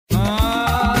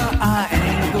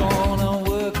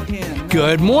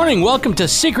Good morning. Welcome to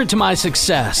Secret to My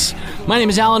Success. My name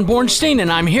is Alan Bornstein, and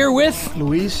I'm here with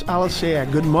Luis Alicea.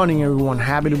 Good morning, everyone.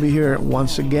 Happy to be here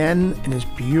once again in this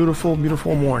beautiful,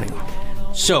 beautiful morning.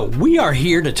 So we are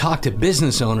here to talk to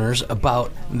business owners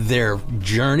about their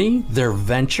journey, their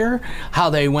venture, how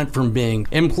they went from being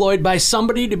employed by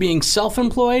somebody to being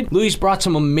self-employed. Luis brought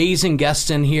some amazing guests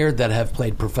in here that have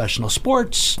played professional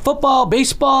sports, football,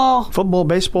 baseball. Football,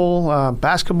 baseball,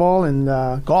 basketball,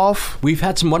 and golf. We've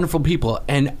had some wonderful people,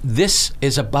 and this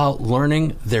is about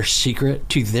learning their secret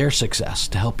to their success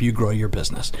to help you grow your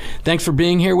business. Thanks for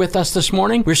being here with us this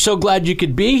morning. We're so glad you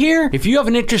could be here. If you have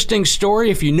an interesting story,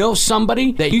 if you know somebody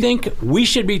that you think we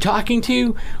should be talking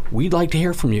to, we'd like to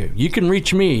hear from you. You can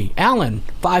reach me, Alan,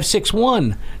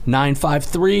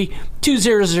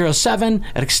 561-953-2007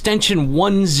 at extension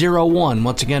 101.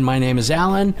 Once again, my name is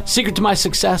Alan. Secret to My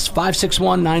Success,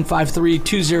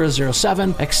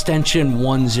 561-953-2007, extension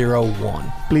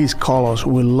 101. Please call us.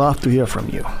 We'd love to hear from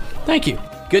you. Thank you.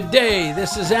 Good day.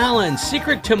 This is Alan,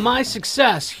 Secret to My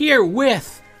Success, here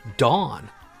with Dawn.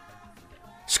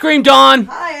 Scream, Dawn.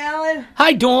 Hi, Alan.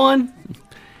 Hi, Dawn.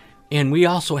 And we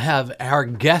also have our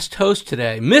guest host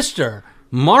today, Mr.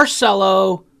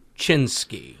 Marcelo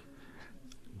Chinsky.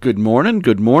 Good morning,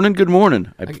 good morning, good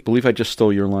morning. I believe I just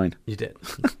stole your line. You did.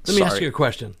 Let me ask you a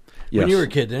question. Yes. When you were a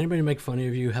kid, did anybody make fun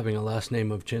of you having a last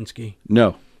name of Chinsky?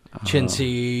 No.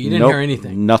 Chinsky? You didn't Nope, hear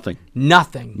anything? Nothing.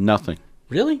 Nothing? Nothing.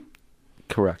 Really?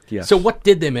 Correct, yes. So what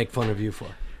did they make fun of you for?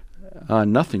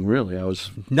 Nothing, really. I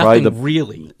was Nothing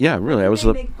really? Yeah, really. I was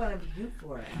What did they make fun of you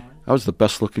for, Alan? I was the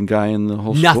best-looking guy in the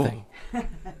whole school. Nothing.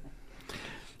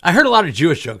 I heard a lot of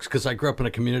Jewish jokes because I grew up in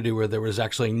a community where there was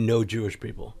actually no Jewish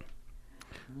people.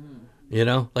 You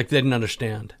know? Like they didn't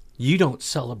understand. You don't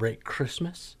celebrate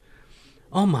Christmas?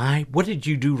 Oh my, what did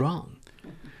you do wrong?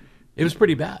 It was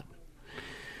pretty bad.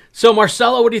 So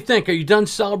Marcelo, what do you think? Are you done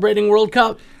celebrating World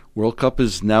Cup? World Cup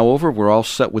is now over. We're all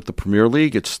set with the Premier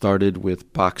League. It started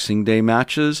with Boxing Day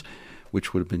matches,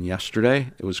 which would have been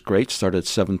yesterday. It was great. Started at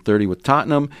 7:30 with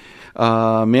Tottenham.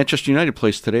 Manchester United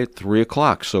plays today at 3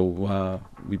 o'clock, so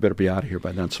we better be out of here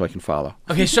by then so I can follow.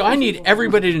 Okay, so I need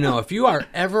everybody to know, if you are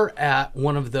ever at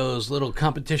one of those little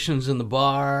competitions in the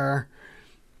bar,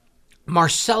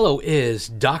 Marcelo is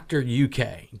Dr.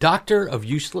 UK, Doctor of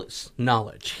Useless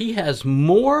Knowledge. He has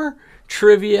more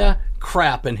trivia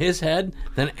crap in his head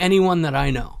than anyone that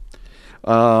I know.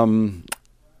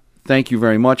 Thank you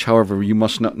very much. However, you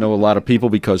must not know a lot of people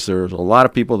because there's a lot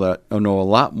of people that know a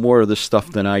lot more of this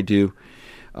stuff than I do.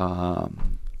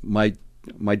 My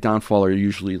downfall are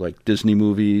usually like Disney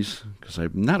movies because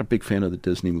I'm not a big fan of the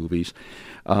Disney movies,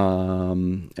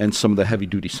 and some of the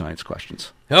heavy-duty science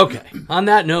questions. Okay. On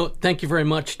that note, thank you very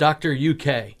much, Dr.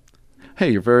 UK. Hey,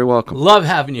 you're very welcome. Love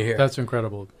having you here. That's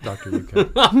incredible, Dr.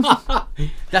 UK.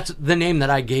 That's the name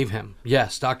that I gave him.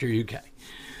 Yes, Dr. UK.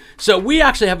 So we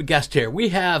actually have a guest here. We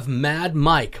have Mad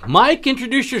Mike. Mike,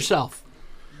 introduce yourself.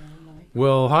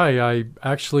 Well, hi. I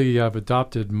actually have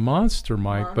adopted Monster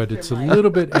Mike, but it's a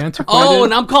little bit antiquated. Oh,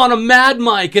 and I'm calling him Mad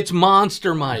Mike. It's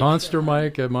Monster Mike. Monster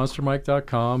Mike at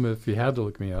monstermike.com if you had to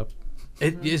look me up.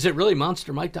 Is it really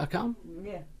monstermike.com?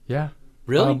 Yeah.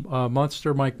 Really?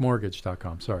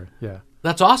 Monstermikemortgage.com. Sorry. Yeah.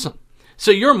 That's awesome.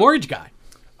 So you're a mortgage guy.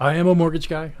 I am a mortgage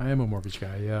guy.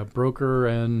 Yeah. Broker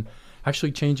and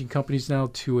actually changing companies now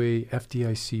to a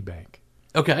FDIC bank.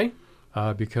 Okay.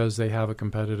 Because they have a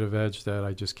competitive edge that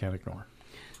I just can't ignore.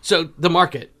 So the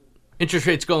market, interest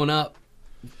rates going up.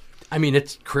 I mean,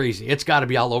 it's crazy. It's got to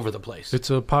be all over the place.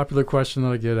 It's a popular question that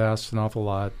I get asked an awful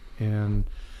lot. And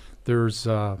there's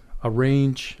a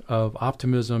range of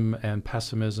optimism and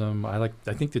pessimism. I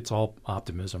think it's all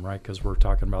optimism, right? Because we're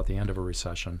talking about the end of a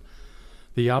recession.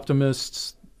 The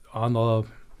optimists on the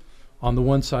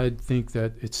one side think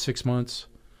that it's 6 months,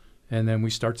 and then we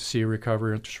start to see a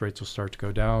recovery. Interest rates will start to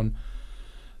go down.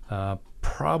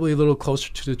 Probably a little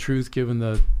closer to the truth, given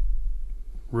the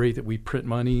rate that we print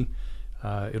money.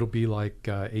 It'll be like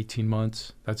 18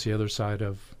 months. That's the other side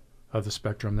of the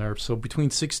spectrum there. So between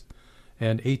 6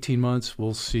 and 18 months,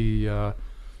 we'll see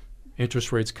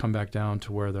interest rates come back down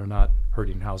to where they're not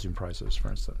hurting housing prices, for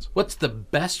instance. What's the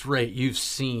best rate you've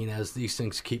seen as these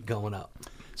things keep going up?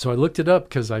 So I looked it up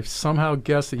because I somehow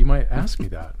guessed that you might ask me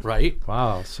that. Right.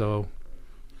 Wow. So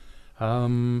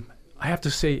I have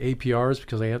to say APRs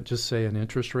because I have to just say an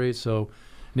interest rate. So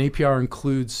an APR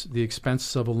includes the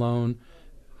expenses of a loan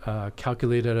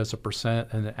calculated as a percent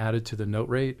and then added to the note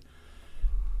rate.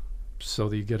 So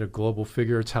that you get a global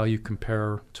figure. It's how you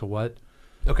compare to what.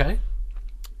 Okay.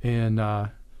 And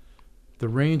the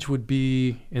range would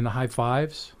be in the high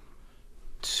fives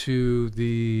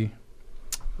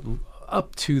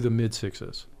up to the mid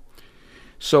sixes.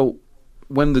 So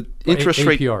when the interest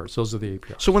rate APRs, those are the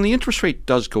APRs. So when the interest rate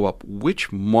does go up,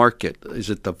 which market is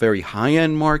it? The very high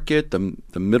end market, the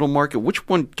middle market? Which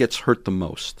one gets hurt the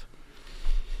most,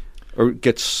 or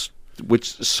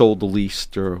which sold the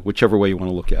least, or whichever way you want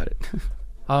to look at it?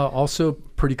 Also,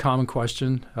 pretty common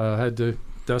question. I had to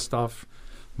dust off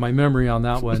my memory on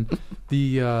that one.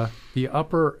 The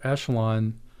upper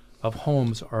echelon of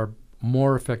homes are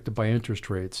more affected by interest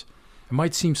rates. It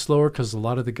might seem slower because a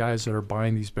lot of the guys that are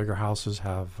buying these bigger houses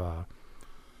have,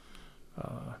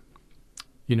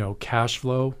 cash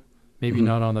flow, maybe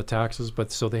not on the taxes,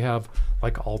 but so they have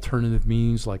like alternative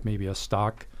means, like maybe a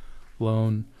stock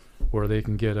loan where they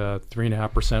can get a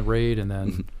 3.5% rate and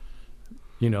then,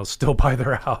 still buy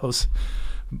their house.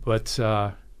 But,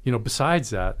 besides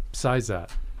that,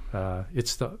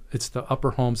 it's the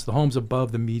upper homes, the homes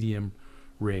above the medium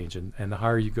range, and the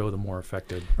higher you go, the more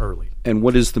affected early. And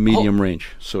what is the medium range?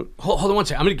 So hold on one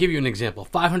second. I'm going to give you an example.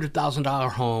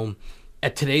 $500,000 home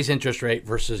at today's interest rate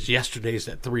versus yesterday's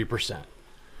at 3%.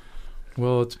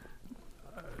 Well,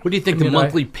 what do you think the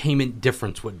monthly payment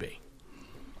difference would be?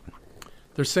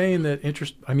 They're saying that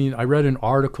I read an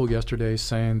article yesterday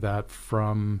saying that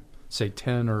from, say,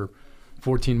 10 or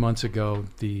 14 months ago,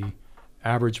 the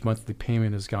average monthly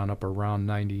payment has gone up around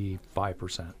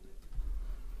 95%.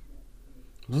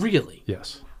 Really?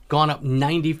 Yes. Gone up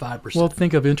 95%. Well,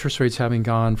 think of interest rates having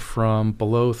gone from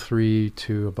below 3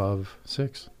 to above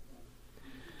 6.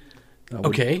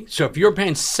 Okay, so if you're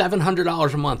paying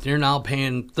 $700 a month, you're now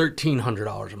paying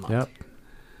 $1,300 a month. Yep.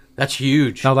 That's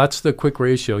huge. Now, that's the quick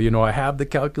ratio. I have the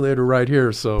calculator right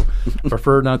here, so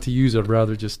prefer not to use it. I'd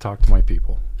rather just talk to my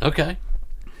people. Okay.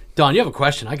 Don, you have a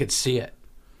question. I could see it.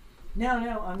 No,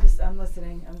 I'm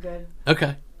listening. I'm good.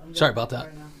 Okay. I'm good Sorry about that.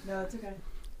 right now. No, it's okay.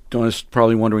 Donna's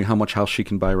probably wondering how much house she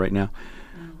can buy right now.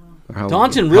 Or how,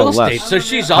 Dawn's in how real less. estate, so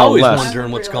she's How always less.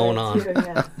 wondering what's going on.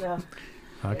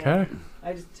 Okay.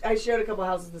 I showed a couple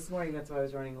houses this morning. That's why I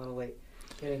was running a little late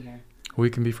getting here. We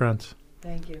can be friends.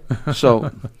 Thank you.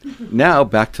 So now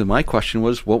back to my question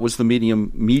was, what was the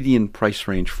median price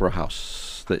range for a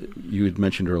house that you had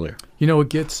mentioned earlier? It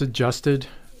gets adjusted.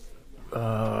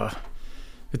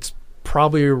 It's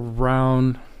probably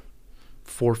around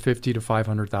 $450,000 to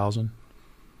 $500,000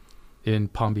 in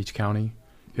Palm Beach County.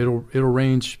 It'll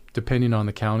range depending on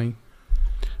the county.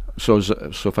 So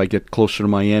if I get closer to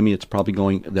Miami, it's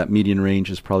probably that median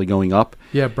range is probably going up.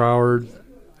 Yeah, Broward,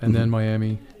 and then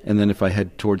Miami. And then if I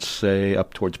head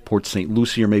up towards Port St.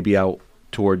 Lucie, or maybe out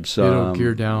towards... It'll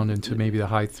gear down into maybe the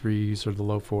high 3s or the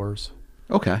low 4s.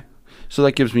 Okay. So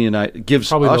that gives me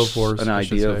Probably low 4s, an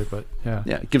idea. but yeah.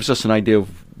 Yeah, it gives us an idea of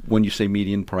when you say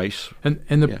median price. And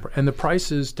the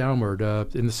price is downward.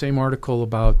 In the same article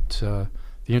about the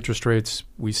interest rates,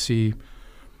 we see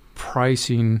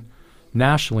pricing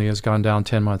nationally has gone down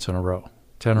 10 months in a row,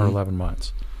 10 or 11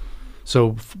 months.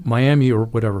 So Miami or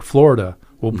whatever, Florida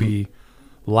will be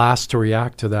last to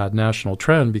react to that national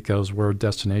trend because we're a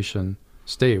destination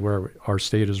state where our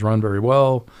state is run very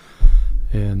well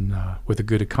and with a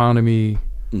good economy,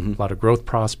 a lot of growth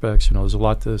prospects. There's a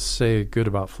lot to say good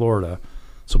about Florida,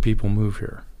 so people move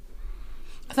here.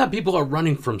 I thought people are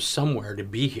running from somewhere to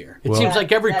be here. It Well- seems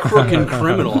like every crook and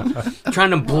criminal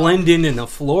trying to blend into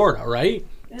Florida, right?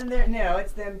 And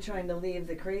it's them trying to leave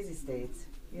the crazy states,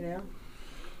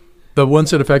 The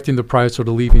ones that are affecting the price are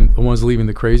the ones leaving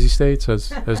the crazy states, as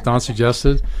Don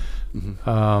suggested.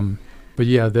 But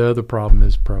yeah, the other problem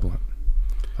is prevalent.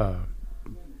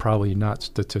 Probably not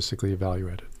statistically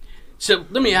evaluated. So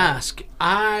let me ask.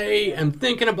 I am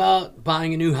thinking about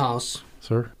buying a new house.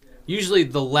 Sir? Usually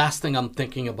the last thing I'm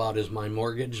thinking about is my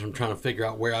mortgage. I'm trying to figure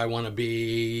out where I want to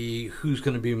be, who's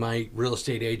going to be my real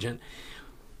estate agent.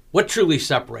 What truly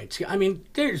separates? I mean,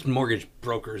 there's mortgage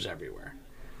brokers everywhere.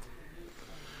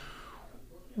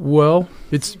 Well,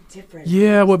 it's different.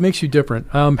 Yeah, what makes you different?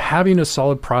 Having a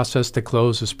solid process to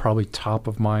close is probably top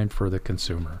of mind for the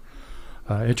consumer.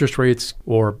 Interest rates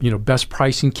or best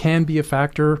pricing can be a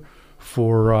factor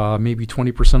for maybe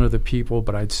 20% of the people,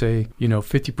 but I'd say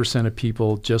 50% of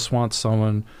people just want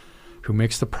someone who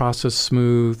makes the process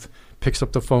smooth, picks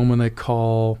up the phone when they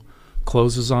call,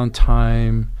 closes on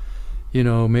time,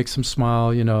 makes them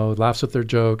smile, laughs at their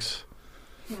jokes.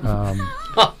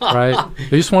 Right?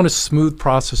 They just want a smooth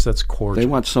process that's cordial. They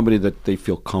want somebody that they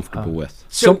feel comfortable with.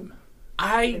 So They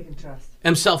I can trust.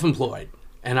 am self-employed,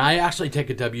 and I actually take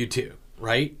a W-2,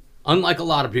 right? Unlike a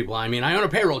lot of people. I mean, I own a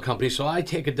payroll company, so I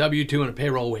take a W-2 and a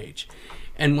payroll wage.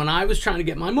 And when I was trying to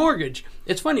get my mortgage,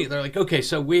 it's funny. They're like, okay,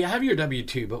 so we have your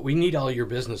W-2, but we need all your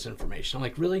business information. I'm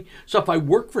like, really? So if I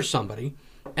work for somebody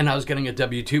and I was getting a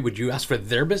W-2, would you ask for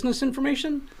their business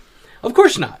information? Of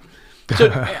course not. So,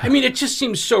 I mean, it just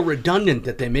seems so redundant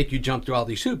that they make you jump through all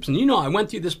these hoops. And, I went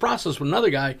through this process with another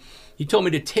guy. He told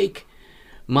me to take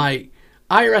my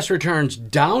IRS returns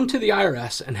down to the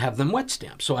IRS and have them wet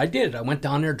stamped. So I did. I went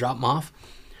down there, dropped them off,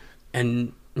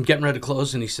 and I'm getting ready to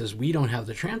close. And he says, we don't have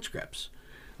the transcripts.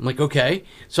 I'm like, okay.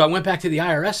 So I went back to the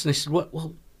IRS, and they said, what?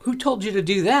 Well, who told you to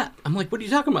do that? I'm like, what are you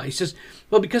talking about? He says,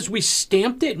 well, because we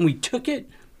stamped it and we took it,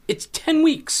 it's 10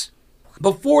 weeks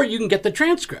before you can get the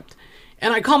transcript.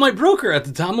 And I call my broker at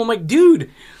the time. I'm like,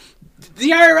 dude, the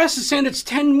IRS is saying it's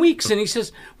 10 weeks. And he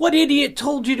says, what idiot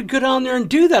told you to go down there and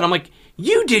do that? I'm like,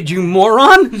 you did, you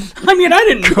moron. I mean, I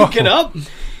didn't make it up.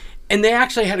 And they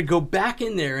actually had to go back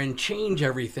in there and change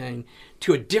everything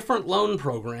to a different loan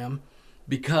program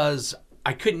because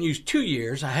I couldn't use 2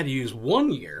 years. I had to use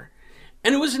 1 year.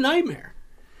 And it was a nightmare.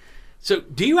 So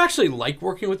do you actually like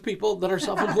working with people that are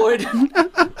self-employed?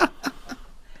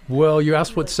 Well, you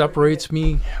asked what separates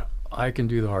me. I can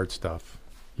do the hard stuff.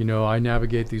 I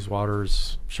navigate these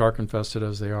waters, shark infested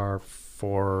as they are,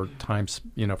 for time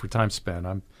spent.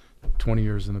 I'm 20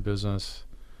 years in the business.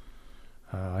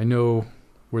 I know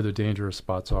where the dangerous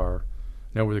spots are.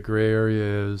 Know where the gray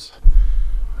area is.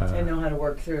 And know how to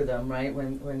work through them, right?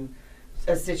 When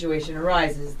a situation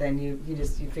arises, then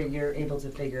you're able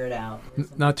to figure it out.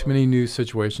 Not too many new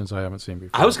situations I haven't seen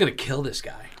before. I was going to kill this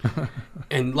guy.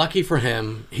 And lucky for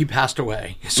him, he passed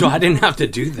away. So I didn't have to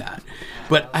do that.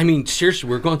 But, I mean, seriously,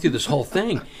 we're going through this whole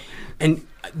thing. And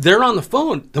they're on the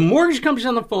phone. The mortgage company's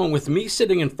on the phone with me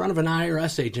sitting in front of an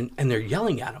IRS agent, and they're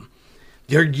yelling at him.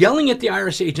 They're yelling at the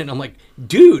IRS agent. I'm like,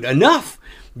 dude, enough.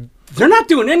 They're not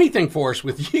doing anything for us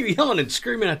with you yelling and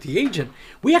screaming at the agent.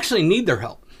 We actually need their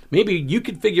help. Maybe you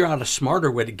could figure out a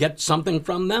smarter way to get something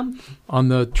from them. On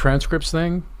the transcripts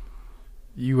thing,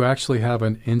 you actually have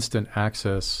an instant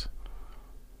access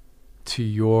to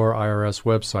your IRS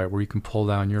website where you can pull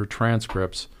down your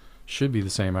transcripts. Should be the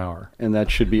same hour. And that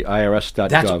should be irs.gov.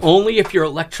 That's only if you're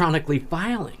electronically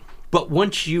filing. But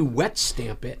once you wet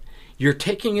stamp it, you're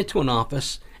taking it to an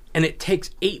office, and it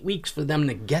takes 8 weeks for them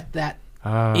to get that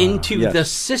into the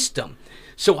system.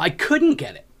 So I couldn't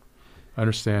get it.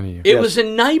 Understanding you. It was a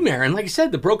nightmare. And like I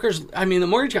said, the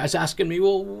mortgage guy's asking me,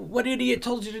 well, what idiot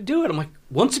told you to do it? I'm like,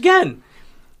 once again,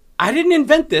 I didn't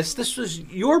invent this. This was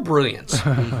your brilliance.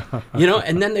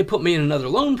 And then they put me in another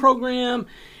loan program,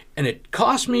 and it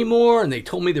cost me more, and they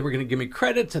told me they were going to give me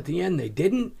credits. At the end, they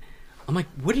didn't. I'm like,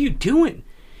 what are you doing?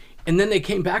 And then they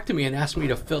came back to me and asked me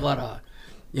to fill out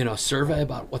a survey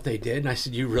about what they did. And I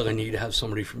said, you really need to have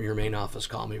somebody from your main office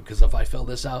call me, because if I fill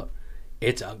this out,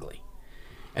 it's ugly.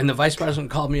 And the vice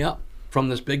president called me up from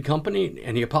this big company,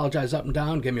 and he apologized up and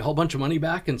down, gave me a whole bunch of money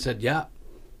back, and said, yeah,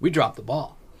 we dropped the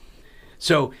ball.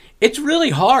 So it's really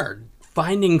hard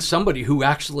finding somebody who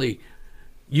actually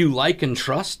you like and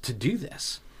trust to do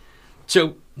this.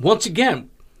 So once again,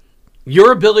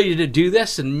 your ability to do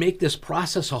this and make this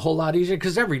process a whole lot easier,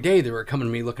 because every day they were coming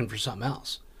to me looking for something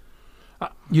else.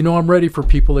 I'm ready for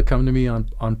people that come to me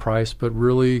on price, but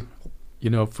really,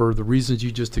 for the reasons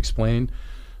you just explained,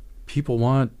 people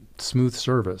want smooth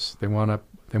service. They want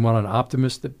an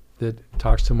optimist that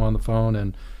talks to them on the phone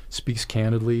and speaks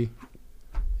candidly,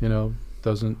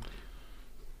 doesn't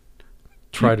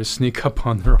try to sneak up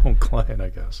on their own client, I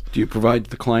guess. Do you provide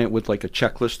the client with like a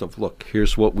checklist of, look,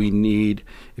 here's what we need.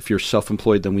 If you're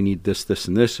self-employed, then we need this, this,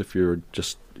 and this. If you're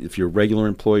regular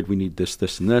employed, we need this,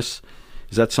 this, and this.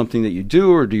 Is that something that you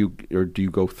do, or do you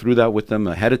go through that with them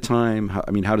ahead of time?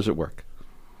 How does it work?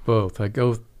 Both. I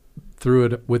go through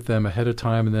it with them ahead of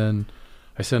time, and then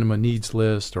I send them a needs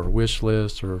list or a wish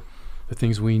list or the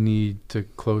things we need to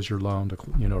close your loan,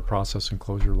 to process and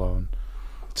close your loan.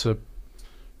 It's a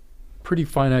pretty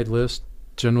finite list.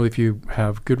 Generally, if you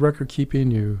have good record keeping,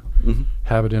 you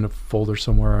have it in a folder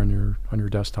somewhere on your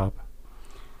desktop.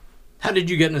 How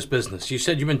did you get in this business? You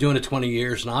said you've been doing it 20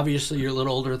 years, and obviously you're a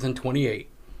little older than 28.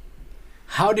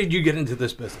 How did you get into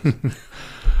this business?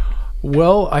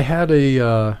 Well, I had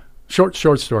a short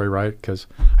story, right? Because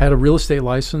I had a real estate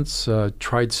license,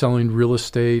 tried selling real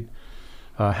estate,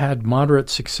 had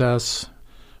moderate success,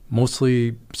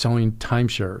 mostly selling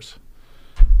timeshares.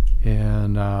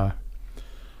 And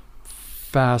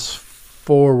fast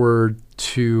forward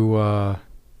to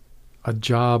a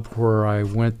job where I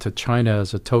went to China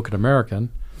as a token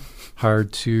American,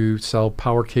 hired to sell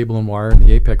power cable and wire in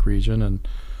the APEC region, and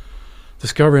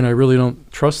discovering I really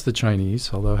don't trust the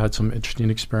Chinese, although I had some interesting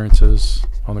experiences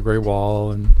on the Great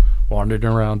Wall and wandered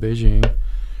around Beijing.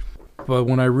 But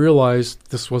when I realized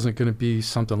this wasn't going to be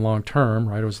something long-term,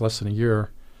 right, it was less than a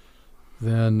year,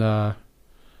 then the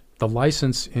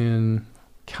license in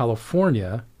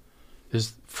California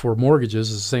is for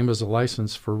mortgages is the same as a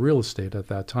license for real estate at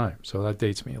that time. So that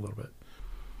dates me a little bit.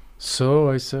 So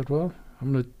I said, well,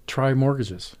 I'm going to try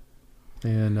mortgages.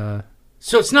 And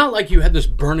So it's not like you had this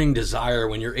burning desire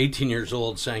when you're 18 years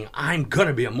old saying, I'm going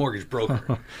to be a mortgage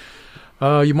broker.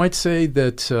 you might say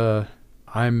that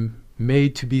I'm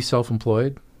made to be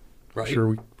self-employed. Right.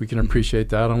 Sure, we can appreciate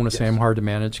that. I don't want to say Yes. I'm hard to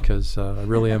manage because I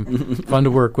really am fun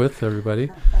to work with, everybody.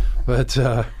 But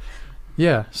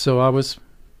yeah, so I was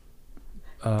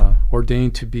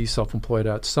ordained to be self-employed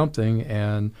at something,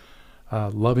 and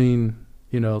loving,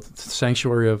 the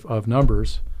sanctuary of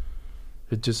numbers,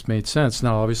 it just made sense.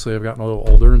 Now, obviously, I've gotten a little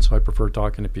older, and so I prefer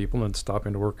talking to people and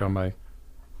stopping to work on my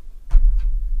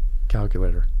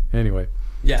calculator. Anyway.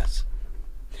 Yes.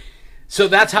 So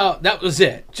that was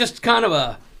it. Just kind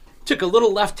of took a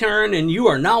little left turn, and you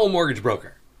are now a mortgage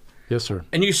broker. Yes, sir.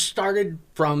 And you started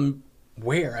from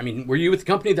where? I mean, were you with the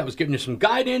company that was giving you some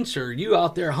guidance, or are you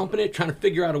out there humping it, trying to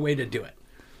figure out a way to do it?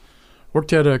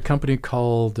 Worked at a company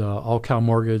called All Cal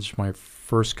Mortgage, my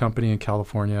first company in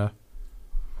California.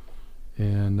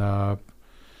 And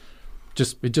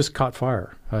it just caught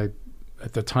fire.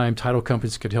 At the time, title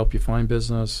companies could help you find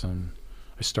business, and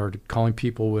I started calling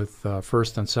people with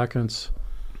first and seconds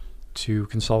to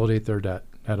consolidate their debt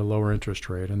at a lower interest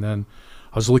rate. And then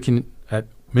I was looking at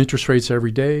interest rates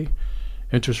every day.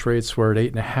 Interest rates were at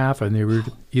 8.5, and they were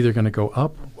either going to go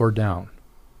up or down.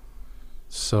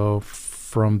 So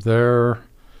from there,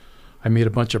 I made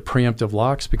a bunch of preemptive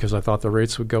locks because I thought the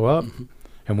rates would go up. Mm-hmm.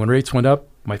 And when rates went up,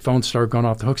 my phone started going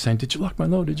off the hook saying, "Did you lock my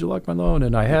loan? Did you lock my loan?"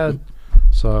 And I had.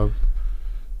 So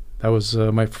that was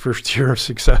my first year of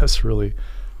success, really.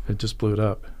 It just blew it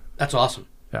up. That's awesome.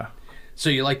 Yeah. So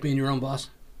you like being your own boss?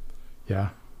 Yeah.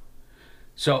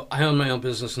 So I own my own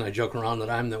business, and I joke around that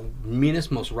I'm the meanest,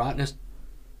 most rottenest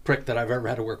prick that I've ever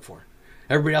had to work for.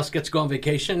 Everybody else gets to go on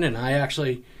vacation, and I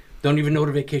actually don't even know what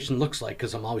a vacation looks like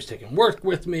because I'm always taking work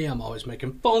with me. I'm always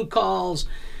making phone calls.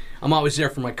 I'm always there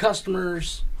for my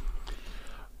customers.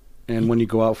 And when you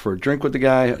go out for a drink with the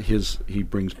guy, he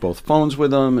brings both phones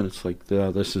with him, and it's like,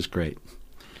 this is great.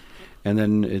 And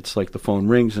then it's like the phone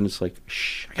rings, and it's like,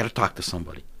 shh, I got to talk to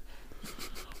somebody.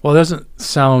 Well, it doesn't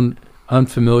sound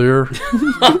unfamiliar,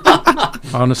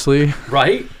 honestly.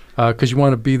 Right? Because you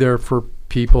want to be there for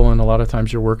people, and a lot of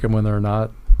times you're working when they're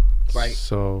not. Right.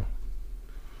 So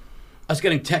I was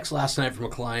getting text last night from a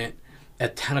client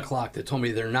at 10 o'clock that told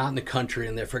me they're not in the country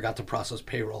and they forgot to process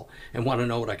payroll and want to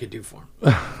know what I could do for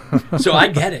them. So I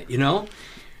get it,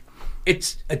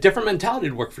 It's a different mentality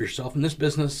to work for yourself. In this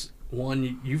business,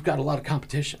 you've got a lot of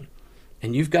competition,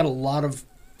 and you've got a lot of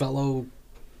fellow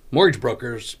mortgage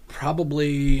brokers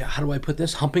probably, how do I put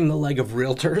this, humping the leg of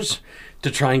realtors to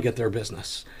try and get their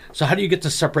business. So how do you get to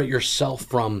separate yourself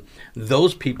from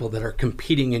those people that are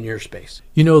competing in your space?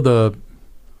 the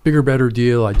bigger, better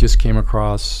deal I just came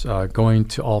across going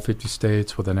to all 50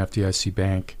 states with an FDIC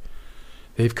bank.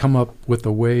 They've come up with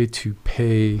a way to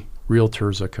pay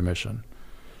realtors a commission.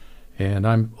 And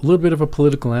I'm a little bit of a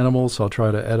political animal, so I'll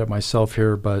try to edit myself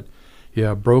here. But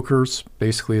yeah, brokers,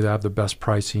 basically, they have the best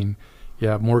pricing. You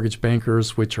have mortgage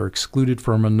bankers, which are excluded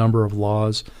from a number of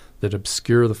laws that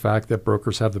obscure the fact that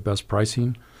brokers have the best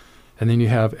pricing. And then you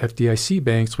have FDIC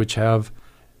banks, which have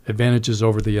advantages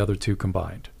over the other two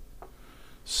combined.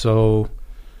 So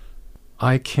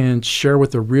I can share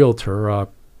with a realtor a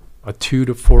 2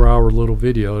 to 4 hour little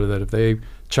video that if they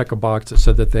check a box that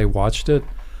said that they watched it,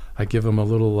 I give them a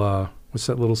little, what's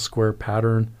that little square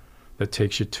pattern that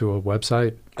takes you to a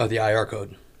website? Oh, the IR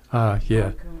code.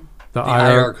 Yeah. The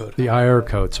IR code. The IR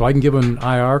code. So I can give them an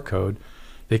IR code.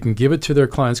 They can give it to their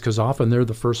clients because often they're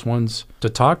the first ones to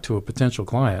talk to a potential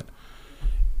client.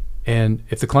 And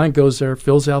if the client goes there,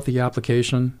 fills out the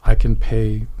application, I can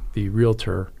pay the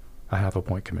realtor a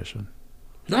half-a-point commission.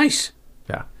 Nice.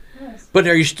 Yeah. Nice. But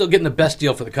are you still getting the best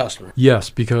deal for the customer? Yes,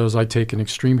 because I take an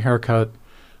extreme haircut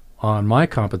on my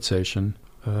compensation,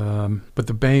 but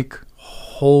the bank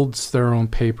holds their own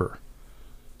paper.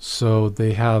 So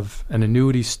they have an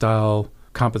annuity-style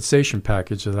compensation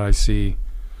package that I see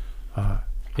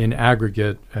in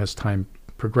aggregate as time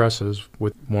progresses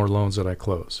with more loans that I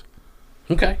close.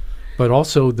 Okay. But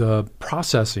also the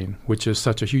processing, which is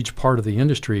such a huge part of the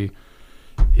industry,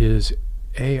 is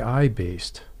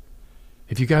AI-based.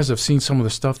 If you guys have seen some of the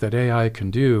stuff that AI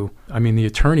can do, I mean, the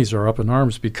attorneys are up in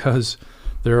arms because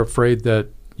they're afraid that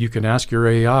you can ask your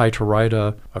AI to write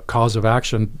a cause of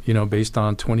action, based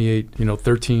on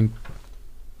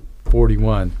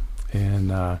 1341.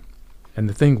 And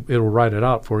the thing, it'll write it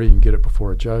out for you and get it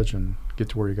before a judge and get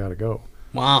to where you got to go.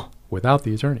 Wow. Without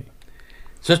the attorney.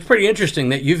 So it's pretty interesting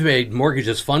that you've made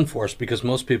mortgages fun for us because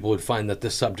most people would find that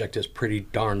this subject is pretty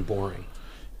darn boring.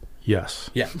 Yes.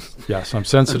 Yeah. Yes, I'm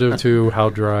sensitive to how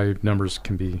dry numbers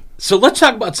can be. So let's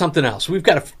talk about something else. We've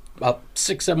got about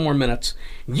 6-7 more minutes.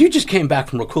 You just came back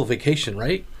from a cool vacation,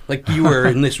 right? Like you were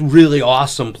in this really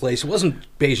awesome place. It wasn't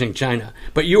Beijing, China,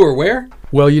 but you were where?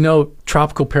 Well,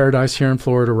 tropical paradise here in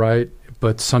Florida, right?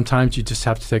 But sometimes you just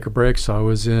have to take a break. So I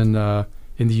was in the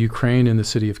Ukraine, in the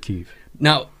city of Kyiv.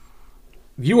 Now,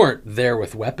 you weren't there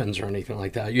with weapons or anything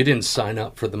like that. You didn't sign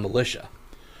up for the militia.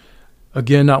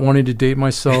 Again, not wanting to date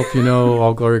myself,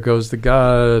 all glory goes to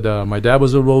God. My dad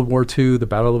was in World War II, the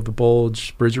Battle of the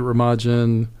Bulge, Bridget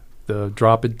Remagen, the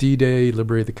drop at D-Day,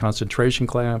 liberated the concentration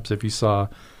camps. If you saw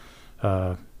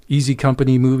Easy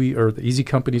Company movie or the Easy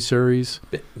Company series.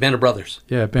 Band of Brothers.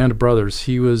 Yeah, Band of Brothers.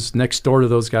 He was next door to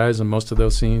those guys in most of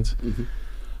those scenes. Mm-hmm.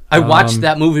 I watched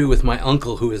that movie with my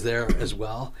uncle who was there as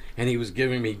well, and he was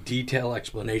giving me detailed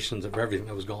explanations of everything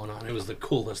that was going on. It was the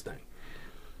coolest thing.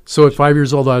 So at 5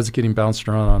 years old, I was getting bounced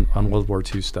around on World War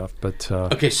II stuff. But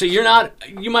okay, so you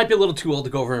might be a little too old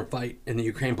to go over and fight in the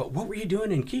Ukraine, but what were you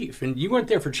doing in Kyiv? And you weren't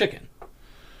there for chicken.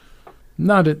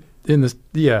 Not in this.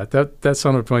 Yeah, that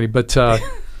sounded funny. But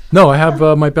no, I have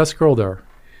my best girl there.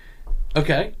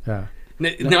 Okay. Yeah.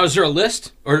 Now, is there a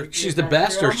list? Or she's the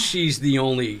best, or she's the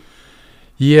only...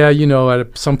 Yeah,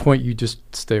 at some point you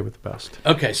just stay with the best.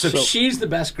 Okay, so she's the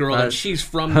best girl, and she's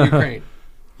from the Ukraine.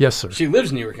 Yes, sir. She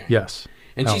lives in the Ukraine. Yes.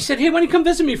 And she said, hey, why don't you come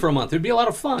visit me for a month? It'd be a lot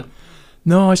of fun.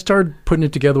 No, I started putting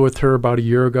it together with her about a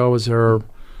year ago. I was there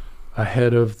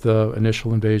ahead of the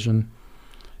initial invasion.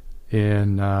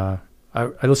 And I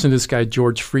listened to this guy,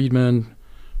 George Friedman,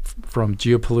 from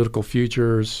Geopolitical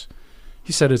Futures.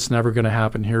 He said it's never going to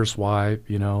happen. Here's why,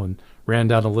 and ran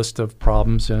down a list of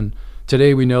problems. And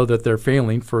today we know that they're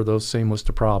failing for those same list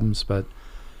of problems. But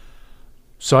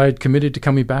so I had committed to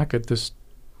coming back at this,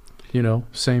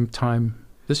 same time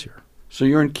this year. So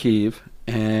you're in Kyiv,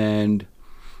 and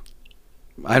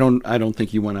I don't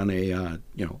think you went on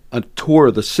a tour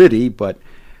of the city, but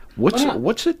what's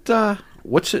it?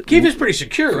 Kyiv is pretty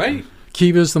secure, right?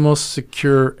 Kyiv is the most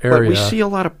secure area. But we see a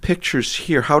lot of pictures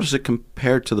here. How does it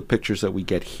compare to the pictures that we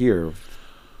get here?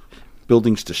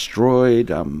 Buildings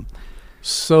destroyed.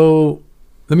 So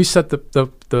let me set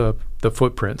the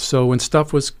footprint. So when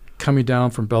stuff was coming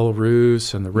down from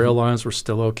Belarus and the rail lines were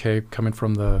still okay coming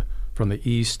from the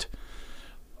east,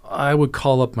 I would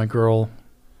call up my girl,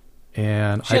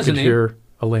 and I could hear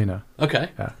Elena. Okay.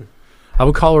 Yeah. I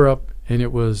would call her up, and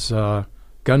it was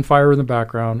gunfire in the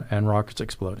background and rockets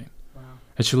exploding. Wow.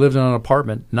 And she lived in an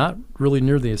apartment not really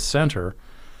near the center,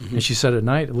 and she said at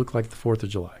night it looked like the 4th of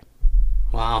July.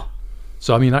 Wow.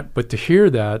 So, but to hear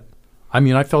that,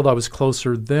 I felt I was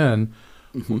closer then.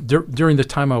 During the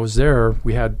time I was there,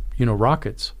 we had,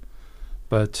 rockets,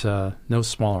 but no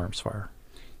small arms fire.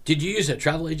 Did you use a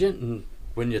travel agent? And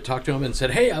when you talked to them and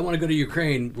said, hey, I want to go to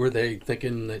Ukraine, were they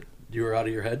thinking that you were out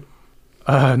of your head?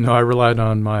 No, I relied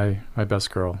on my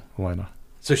best girl, Elena.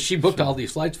 So she booked all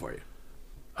these flights for you?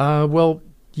 Well,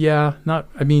 yeah,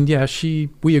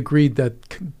 we agreed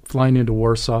that flying into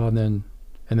Warsaw and then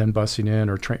busing in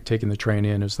or taking the train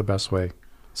in is the best way,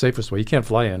 safest way. You can't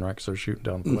fly in, right, because they're shooting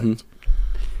down the planes.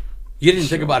 You didn't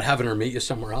think about having her meet you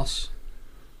somewhere else?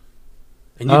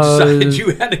 And you decided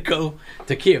you had to go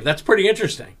to Kyiv. That's pretty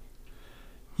interesting.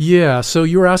 Yeah, so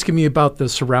you were asking me about the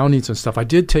surroundings and stuff. I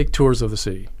did take tours of the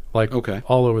city,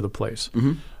 all over the place.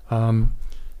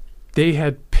 They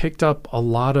had picked up a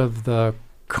lot of the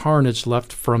carnage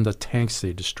left from the tanks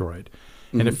they destroyed.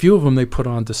 And a few of them they put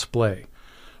on display.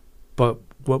 But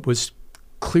what was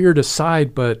cleared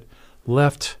aside but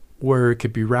left where it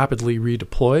could be rapidly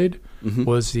redeployed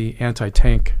was the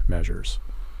anti-tank measures.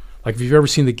 Like if you've ever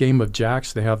seen the game of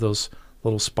Jacks, they have those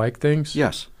little spike things.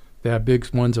 Yes. They have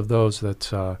big ones of those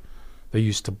that they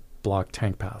used to block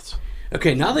tank paths.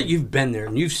 Okay, now that you've been there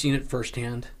and you've seen it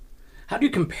firsthand, how do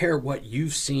you compare what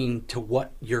you've seen to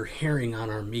what you're hearing on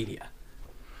our media?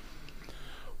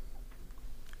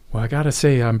 Well, I got to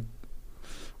say, I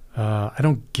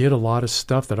don't get a lot of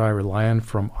stuff that I rely on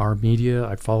from our media.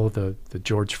 I follow the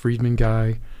George Friedman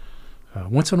guy.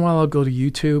 Once in a while, I'll go to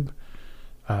YouTube.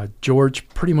 George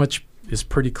pretty much is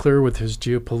pretty clear with his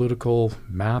geopolitical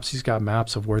maps. He's got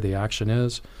maps of where the action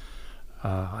is.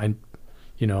 It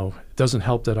doesn't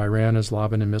help that Iran is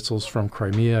lobbing in missiles from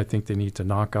Crimea. I think they need to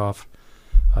knock off.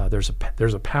 There's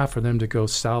a path for them to go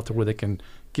south to where they can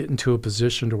get into a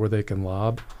position to where they can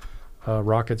lob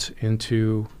rockets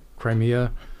into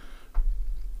Crimea.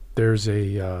 There's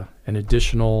an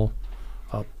additional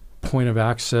point of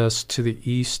access to the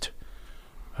east.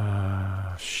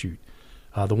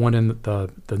 The one in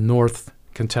the north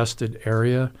contested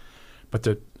area, but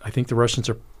I think the Russians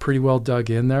are pretty well dug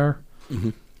in there.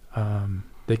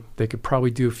 They could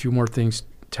probably do a few more things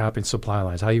tapping supply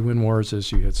lines. How you win wars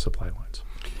is you hit supply lines.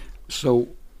 So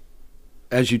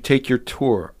as you take your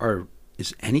tour,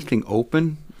 is anything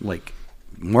open? Like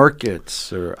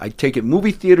markets, or I take it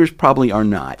movie theaters probably are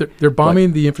not. They're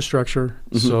bombing the infrastructure,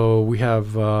 so we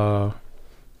have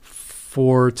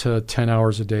 4 to 10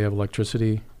 hours a day of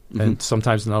electricity, and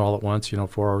sometimes not all at once.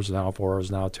 4 hours now, 4 hours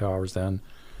now, 2 hours then.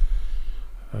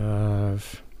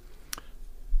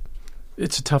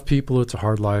 It's a tough people. It's a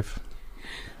hard life.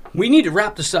 We need to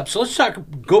wrap this up. So let's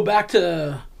go back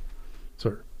to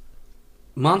Sir.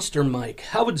 Monster Mike.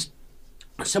 How would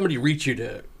somebody reach you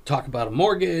to talk about a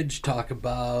mortgage, talk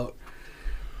about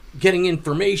getting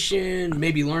information,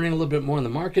 maybe learning a little bit more in the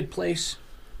marketplace?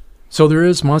 So there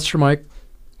is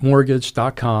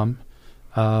monstermikemortgage.com.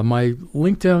 My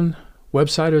LinkedIn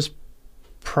website is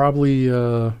probably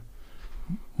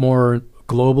more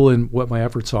global in what my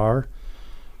efforts are.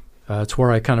 It's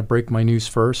where I kind of break my news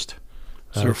first.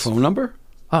 Is there a phone number?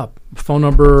 Phone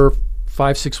number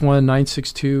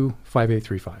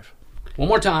 561-962-5835. One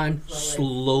more time,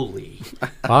 slowly.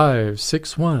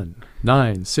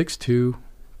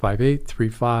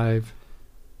 561-962-5835.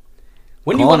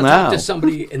 When do you Call want to talk now. to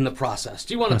somebody in the process?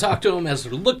 Do you want to talk to them as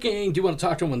they're looking? Do you want to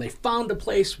talk to them when they found a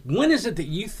place? When is it that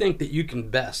you think that you can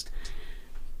best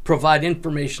provide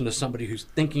information to somebody who's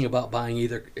thinking about buying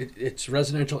either it's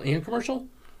residential and commercial?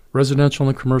 Residential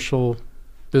and commercial,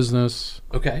 business,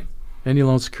 Okay. any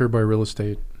loan secured by real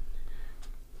estate.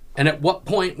 And at what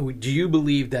point do you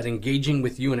believe that engaging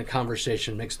with you in a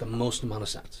conversation makes the most amount of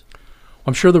sense?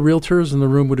 I'm sure the realtors in the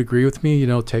room would agree with me.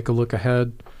 Take a look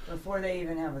ahead, Before they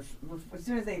even have as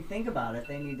soon as they think about it,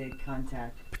 they need to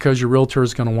contact. because your realtor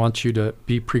is going to want you to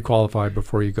be pre-qualified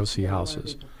before you go see They wanna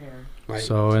houses. be prepared. Right.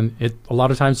 So, and a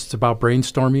lot of times it's about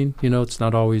brainstorming. It's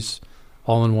not always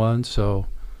all in one. So,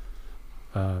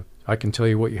 I can tell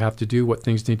you what you have to do, what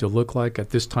things need to look like.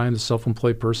 At this time, the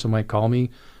self-employed person might call me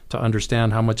to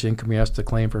understand how much income he has to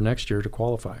claim for next year to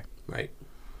qualify. Right.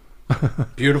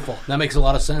 Beautiful. That makes a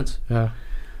lot of sense. Yeah.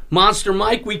 Monster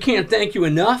Mike, we can't thank you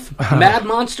enough. Mad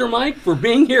Monster Mike for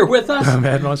being here with us.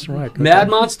 Mad Monster Mike. Mad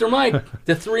Monster Mike,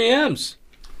 the 3 M's.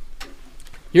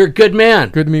 You're a good man.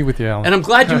 Good to meet with you, Alan. And I'm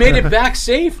glad you made it back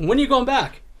safe. When are you going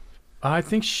back? I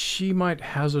think she might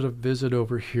hazard a visit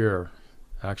over here,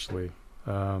 actually.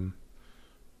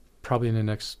 Probably in the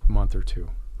next month or two.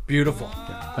 Beautiful.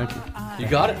 Yeah, thank you. You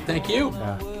got it. Thank you.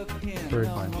 Yeah, very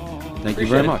fine. Thank you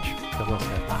very much. God bless you.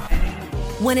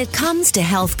 When it comes to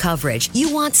health coverage,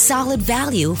 you want solid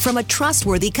value from a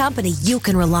trustworthy company you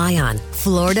can rely on.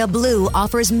 Florida Blue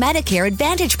offers Medicare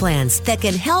Advantage plans that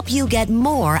can help you get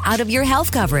more out of your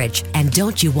health coverage. And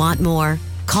don't you want more?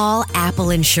 Call Apple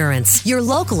Insurance, your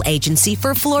local agency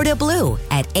for Florida Blue,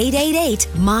 at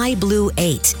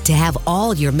 888-MY-BLUE-8 to have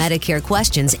all your Medicare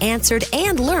questions answered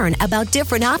and learn about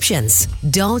different options.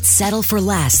 Don't settle for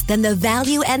less than the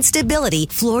value and stability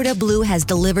Florida Blue has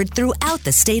delivered throughout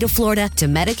the state of Florida to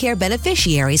Medicare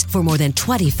beneficiaries for more than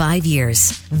 25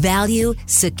 years. Value,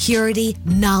 security,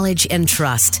 knowledge, and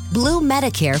trust. Blue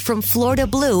Medicare from Florida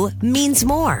Blue means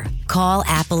more. Call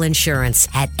Apple Insurance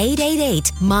at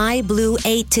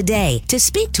 888-MY-BLUE-8 today to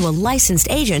speak to a licensed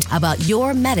agent about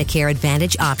your Medicare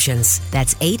Advantage options.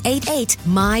 That's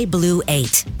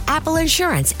 888-MY-BLUE-8. Apple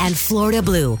Insurance and Florida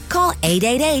Blue. Call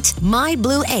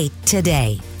 888-MY-BLUE-8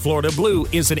 today. Florida Blue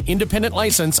is an independent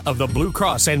license of the Blue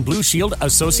Cross and Blue Shield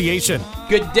Association.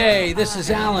 Good day. This is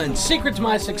Alan, Secret to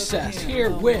My Success, here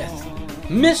with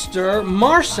Mr.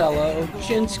 Marcelo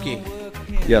Chinsky.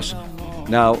 Yes.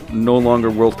 Now, no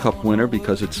longer World Cup winner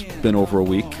because it's been over a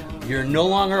week. You're no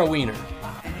longer a wiener,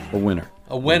 A winner.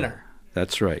 a winner.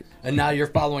 That's right. And now you're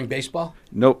following baseball?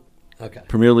 Nope. Okay.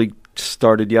 Premier League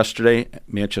started yesterday.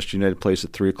 Manchester United plays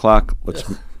at 3 o'clock.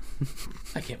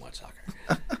 I can't watch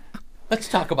soccer. Let's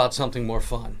talk about something more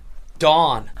fun.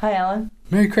 Dawn. Hi, Alan.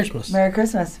 Merry Christmas. Merry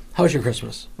Christmas. How was your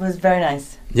Christmas? It was very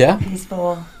nice. Yeah?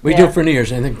 Peaceful. What do you do for New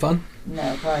Year's? Anything fun?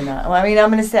 No, probably not. Well, I mean, I'm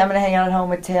gonna hang out at home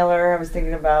with Taylor. I was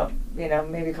thinking about,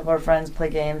 maybe a couple of friends, play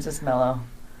games, just mellow.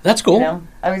 That's cool.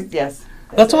 Yes.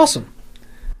 That's awesome.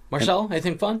 Marcel,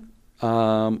 anything fun?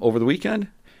 Over the weekend,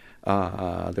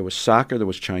 there was soccer, there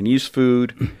was Chinese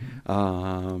food,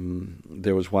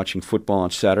 there was watching football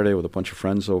on Saturday with a bunch of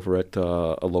friends over at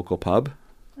a local pub.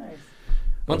 Nice.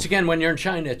 Once again, when you're in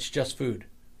China, it's just food.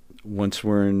 Once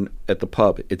we're at the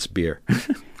pub, it's beer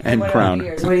and what about Crown. New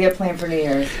Year's? What do you have planned for New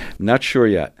Year's? Not sure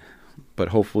yet, but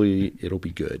hopefully it'll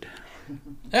be good.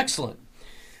 Excellent.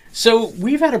 So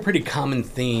we've had a pretty common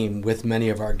theme with many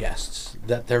of our guests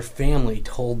that their family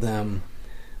told them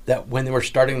that when they were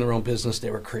starting their own business,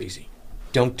 they were crazy.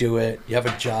 Don't do it. You have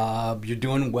a job. You're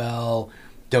doing well.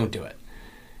 Don't do it.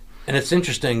 And it's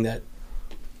interesting that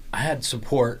I had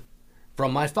support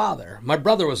from my father. My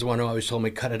brother was the one who always told me,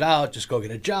 cut it out, just go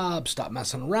get a job, stop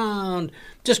messing around,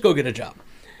 just go get a job.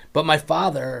 But my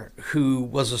father, who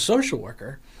was a social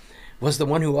worker, was the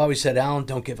one who always said, Alan,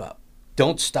 don't give up.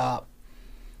 Don't stop.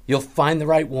 You'll find the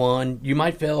right one. You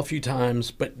might fail a few times,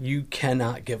 but you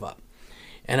cannot give up.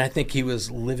 And I think he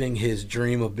was living his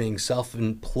dream of being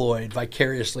self-employed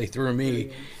vicariously through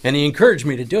me, and he encouraged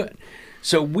me to do it.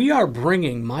 So we are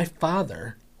bringing my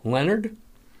father, Leonard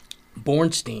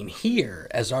Bornstein, here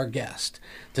as our guest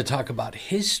to talk about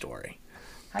his story.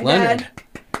 Hi, Leonard.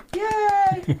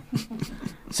 Dad. Yay!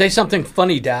 Say something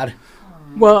funny, Dad.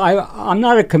 Well, I'm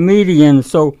not a comedian,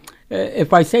 so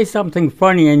if I say something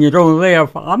funny and you don't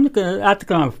laugh, that's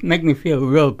gonna make me feel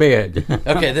real bad.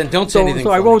 Okay, then don't say anything So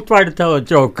funny. I won't try to tell a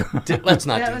joke. Let's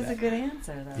not That do was a that. good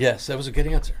answer, though. Yes, that was a good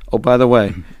answer. Oh, by the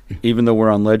way, even though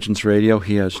we're on Legends Radio,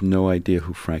 he has no idea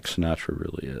who Frank Sinatra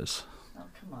really is. Oh,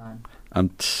 come on.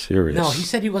 I'm serious. No, he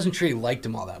said he wasn't sure he liked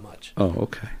him all that much. Oh,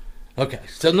 okay. Okay,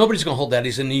 so nobody's going to hold that.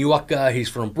 He's a New Yorker. He's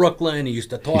from Brooklyn. He used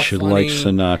to talk He should funny. like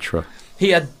Sinatra. He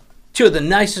had two of the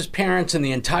nicest parents in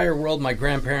the entire world, my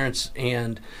grandparents,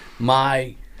 and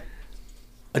my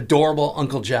adorable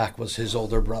Uncle Jack was his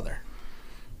older brother,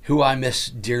 who I miss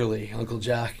dearly. Uncle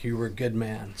Jack, you were a good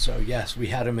man. So, yes, we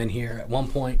had him in here at one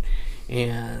point,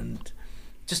 and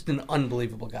just an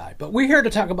unbelievable guy. But we're here to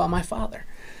talk about my father.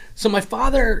 So my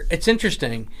father, it's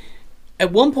interesting.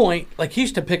 At one point, like, he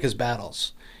used to pick his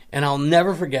battles. And I'll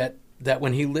never forget that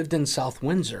when he lived in South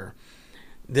Windsor,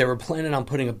 they were planning on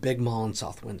putting a big mall in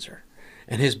South Windsor.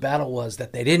 And his battle was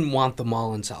that they didn't want the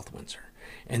mall in South Windsor.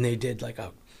 And they did like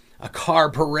a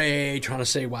car parade trying to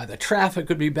say why the traffic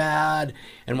would be bad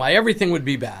and why everything would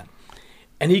be bad.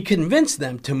 And he convinced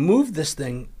them to move this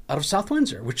thing out of South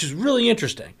Windsor, which is really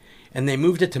interesting. And they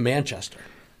moved it to Manchester.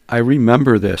 I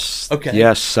remember this. Okay.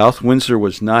 Yes, South Windsor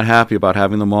was not happy about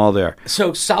having the mall there.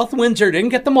 So South Windsor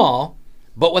didn't get the mall,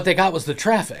 but what they got was the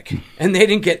traffic. And they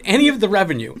didn't get any of the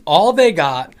revenue. All they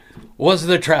got was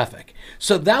the traffic.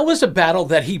 So that was a battle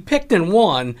that he picked and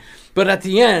won, but at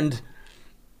the end,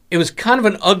 it was kind of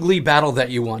an ugly battle that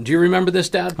you won. Do you remember this,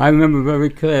 Dad? I remember very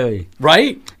clearly.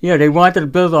 Right? Yeah, they wanted to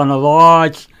build on a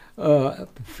large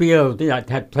field that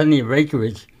had plenty of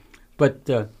acreage, but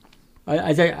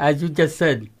as you just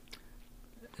said,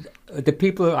 the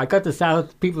people I got the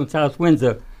people in South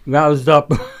Windsor roused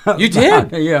up. You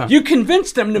did? Yeah. You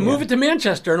convinced them to move it to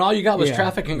Manchester, and all you got was Yeah,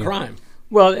 traffic and crime.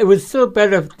 Well, it was still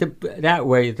better that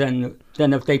way than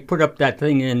if they put up that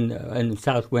thing in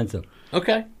South Windsor.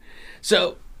 Okay.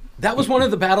 So that was one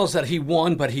of the battles that he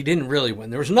won, but he didn't really win.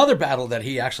 There was another battle that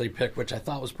he actually picked, which I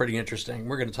thought was pretty interesting.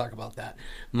 We're going to talk about that.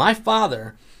 My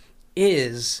father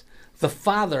is the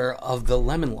father of the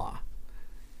lemon law.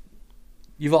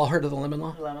 You've all heard of the lemon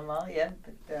law? Lemon law, yeah.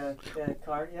 The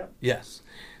card, yep. Yes.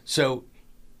 So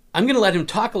I'm going to let him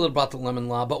talk a little about the lemon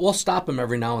law, but we'll stop him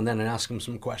every now and then and ask him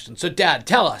some questions. So, Dad,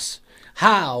 tell us,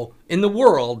 how in the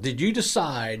world did you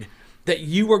decide that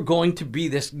you were going to be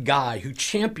this guy who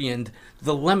championed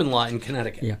the lemon law in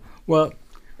Connecticut? Yeah. Well,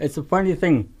 it's a funny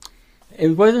thing.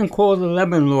 It wasn't called the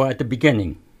lemon law at the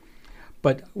beginning,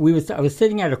 but I was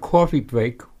sitting at a coffee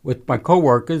break with my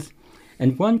coworkers,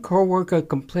 and one coworker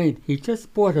complained he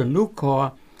just bought a new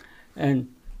car, and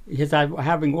he's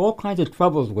having all kinds of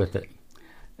troubles with it.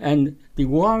 And the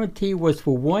warranty was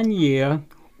for 1 year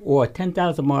or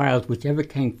 10,000 miles, whichever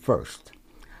came first.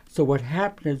 So what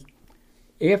happened is,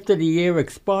 after the year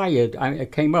expired,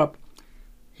 it came up,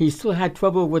 he still had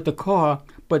trouble with the car,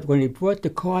 but when he brought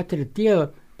the car to the dealer,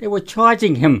 they were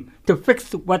charging him to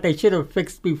fix what they should have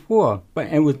fixed before. But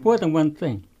it was more than one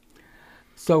thing.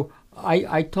 So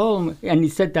I told him, and he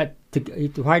said that he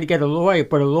tried to get a lawyer,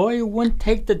 but a lawyer wouldn't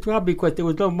take the job because there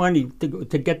was no money to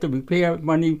get the repair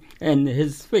money and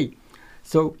his fee.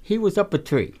 So he was up a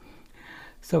tree.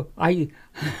 So I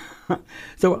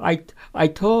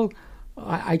told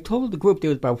the group, there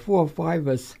was about 4 or 5 of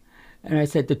us, and I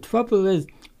said, the trouble is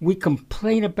we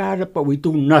complain about it, but we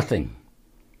do nothing.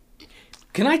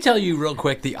 Can I tell you real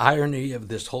quick the irony of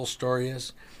this whole story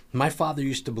is, my father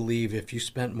used to believe if you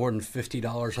spent more than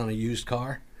 $50 on a used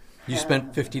car, you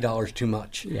spent $50 too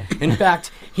much. Yeah. In fact,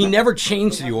 he never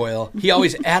changed the oil. He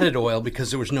always added oil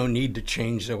because there was no need to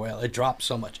change the oil. It dropped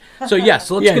so much. So yes,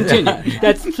 let's continue.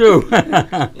 That's true.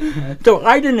 So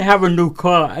I didn't have a new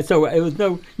car. So it was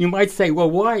no. You might say, well,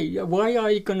 why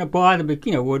are you going to bother? But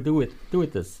we'll do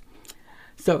it this.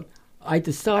 So I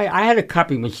decided I had a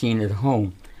copy machine at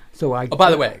home. So I. Oh, by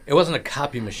the way, it wasn't a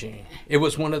copy machine. It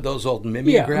was one of those old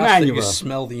mimeographs that you manual.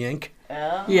 smell the ink.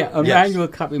 Oh. Yeah, a Yes. manual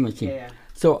copy machine. Yeah.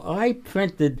 So I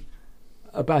printed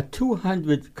about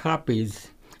 200 copies,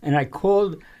 and I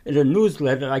called it a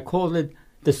newsletter. I called it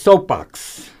the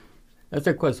Soapbox. That's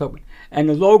of course. And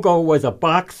the logo was a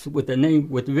box with the name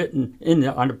written in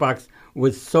on the box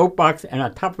was soapbox, and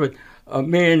on top of it, a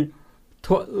man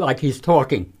like he's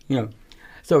talking.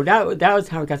 So that was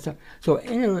how it got started. So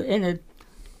in it,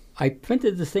 I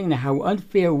printed this thing how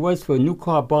unfair it was for new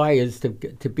car buyers to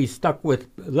be stuck with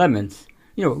lemons.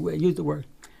 Use the word,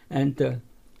 and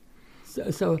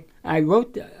so I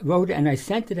wrote and I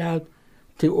sent it out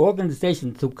to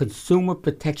organizations, to consumer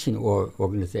protection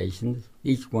organizations,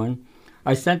 each one.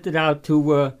 I sent it out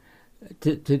to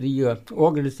the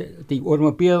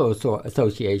automobile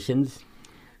associations,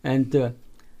 and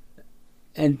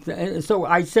so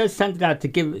I just sent it out to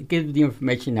give the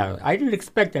information out. I didn't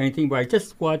expect anything, but I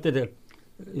just wanted to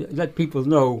let people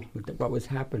know what was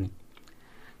happening.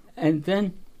 And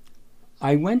then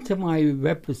I went to my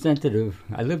representative.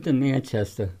 I lived in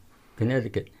Manchester,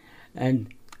 Connecticut,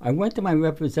 and I went to my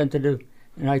representative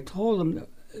and I told him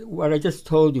what I just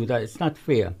told you, that it's not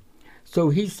fair. So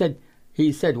he said,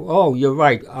 "Oh, you're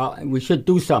right. We should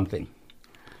do something."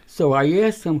 So I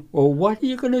asked him, "Well, what are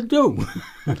you going to do?"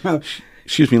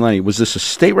 Excuse me, Lenny. Was this a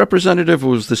state representative,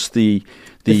 or was this the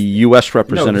U.S.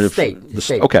 representative? No, the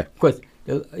state. Okay. Of course,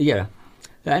 yeah.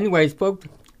 Anyway, I spoke,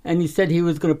 and he said he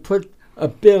was going to put a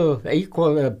bill. He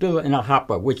called it a bill in a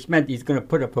hopper, which meant he's going to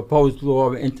put a proposed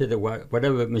law into the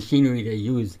whatever machinery they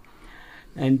use,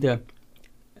 and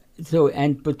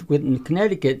but in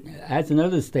Connecticut, as in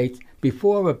other states,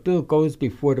 before a bill goes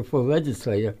before the full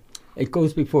legislature, it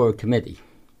goes before a committee.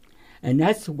 And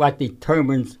that's what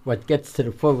determines what gets to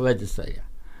the full legislature.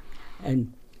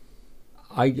 And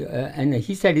and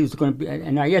he said he was going to be,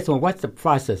 and I asked him, what's the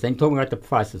process? And he told me what the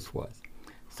process was.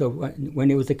 So when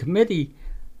there was a committee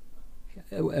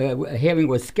hearing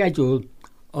was scheduled,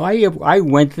 I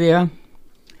went there,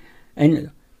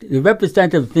 and the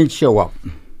representative didn't show up.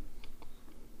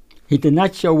 He did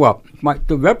not show up.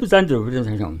 The representative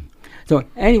didn't show up. So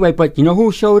anyway, but you know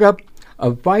who showed up? A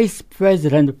vice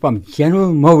president from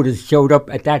General Motors showed up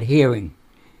at that hearing.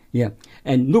 Yeah.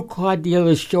 And new car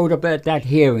dealers showed up at that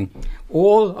hearing,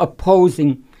 all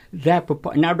opposing that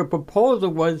proposal. Now, the proposal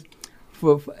was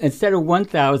for instead of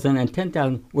 1,000 and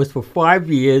 10,000 was for 5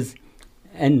 years,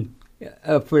 and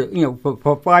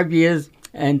for 5 years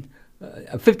and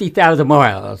 50,000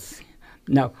 miles.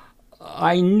 Now,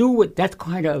 I knew that's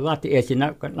kind of a lot to ask. You're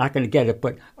not going to get it,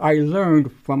 but I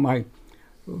learned from my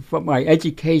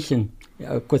education.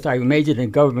 Of course, I majored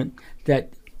in government, that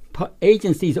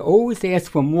agencies always ask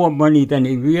for more money than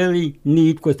they really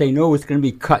need because they know it's going to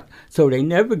be cut. So they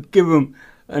never give them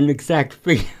an exact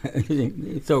figure.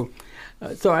 So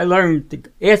I learned to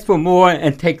ask for more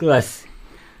and take less.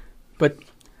 But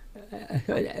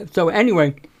so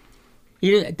anyway,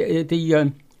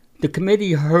 the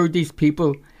committee heard these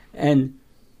people, and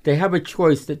they have a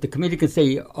choice that the committee can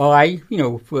say aye,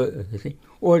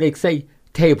 or they say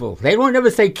table. They don't ever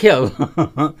say kill.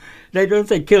 They don't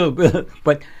say kill,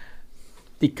 but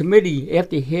the committee,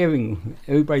 after hearing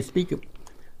everybody speak,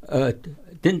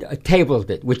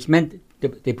 tabled it, which meant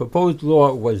the proposed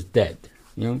law was dead.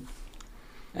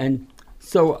 And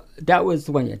so that was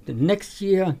when the next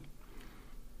year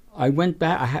I went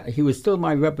back. He was still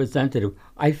my representative.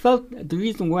 I felt the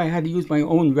reason why I had to use my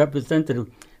own representative,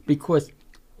 because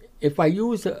if I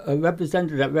use a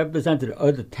representative that represented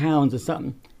other towns or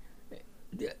something,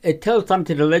 it tells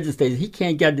something to the legislators. He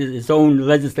can't get his own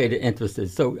legislative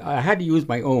interests, so I had to use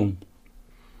my own.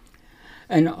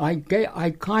 And I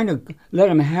kind of let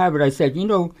him have it. I said,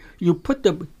 you put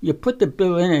the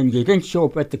bill in and you didn't show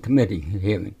up at the committee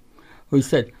hearing. He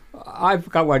said, I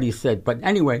forgot what he said, but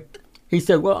anyway, he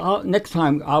said, well, next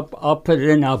time I'll put it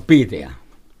in. I'll be there.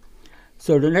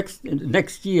 So the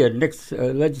next year, the next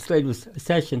legislative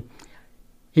session,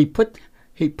 he put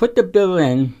the bill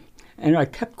in. And I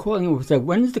kept calling him and said,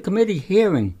 when is the committee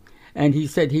hearing? And he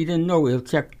said he didn't know, he'll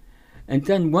check. And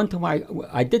then one time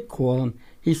I did call him.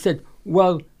 He said,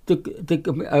 well,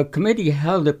 the committee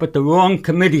held it, but the wrong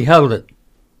committee held it.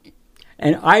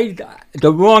 And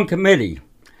the wrong committee.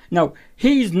 Now,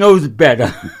 he knows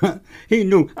better.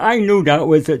 I knew that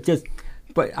was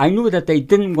but I knew that they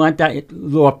didn't want that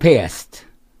law passed,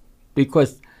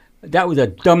 because that was a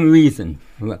dumb reason.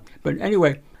 But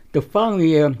anyway, the following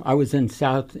year, I was in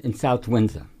South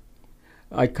Windsor.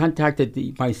 I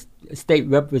contacted my state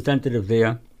representative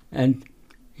there, and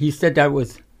he said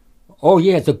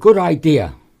it's a good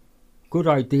idea. Good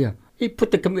idea. He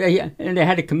put the committee, and they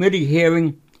had a committee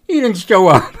hearing. He didn't show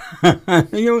up.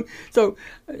 So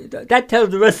that tells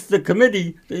the rest of the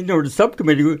committee, the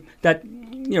subcommittee, that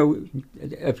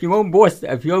if your own boss,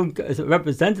 if your own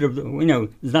representative,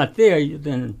 is not there,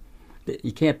 then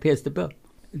you can't pass the bill.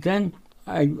 Then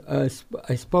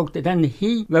I spoke to then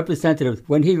he representative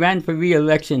when he ran for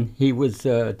re-election. He was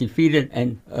defeated,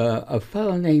 and a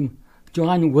fellow named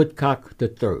John Woodcock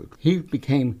III. He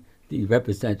became the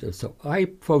representative. So I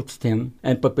approached him,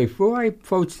 but before I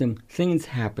approached him, things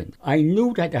happened. I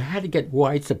knew that I had to get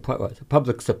wide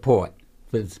public support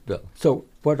for this bill. So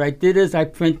what I did is I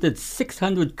printed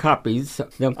 600 copies.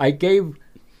 I gave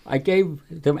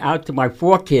them out to my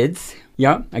 4 kids.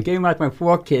 Yeah, I gave them out to my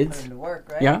 4 kids. Put 'em to work,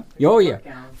 right? Yeah, oh yeah,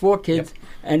 4 kids. Yep.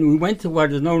 And we went to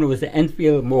what is known as the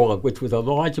Enfield Mall, which was a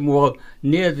large mall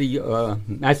near the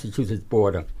Massachusetts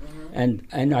border. And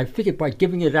I figured by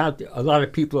giving it out, a lot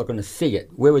of people are going to see it.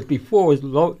 Whereas before,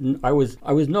 I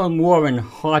was known more in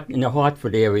the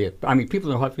Hartford area. I mean, people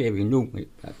in the Hartford area knew me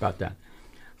about that.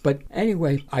 But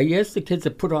anyway, I asked the kids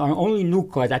to put on only new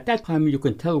cars. At that time, you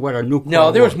can tell what a new car was.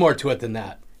 No, there was more to it than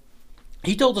that.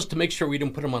 He told us to make sure we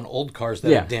didn't put them on old cars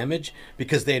that had damage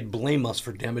because they'd blame us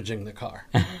for damaging the car.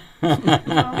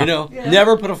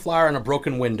 Never put a flyer on a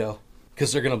broken window.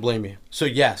 Because they're going to blame you. So,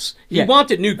 yes. He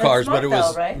wanted new cars, but it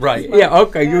was... Right. Yeah,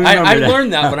 okay. You I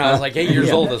learned that when I was like 8 years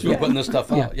old as we were putting this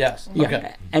stuff out. Yes. Yeah.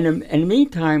 Okay. And in the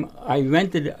meantime, I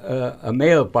rented a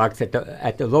mailbox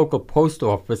at the local post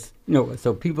office,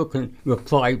 so people can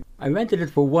reply. I rented it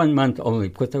for 1 month only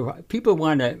because people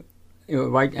want to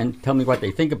write and tell me what they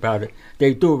think about it.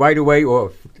 They do it right away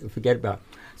or forget about it.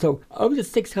 So, of the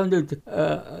 600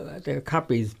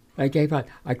 copies I gave out,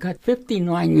 I got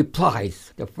 59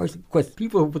 replies. The first, because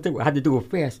people had to do it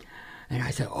fast, and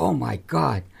I said, "Oh my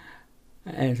God!"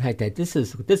 And I said, "This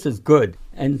is good."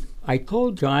 And I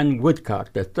told John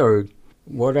Woodcock III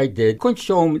what I did. Couldn't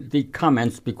show him the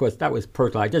comments because that was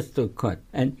personal. I just couldn't.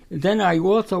 And then I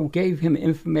also gave him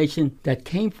information that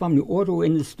came from the auto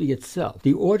industry itself.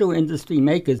 The auto industry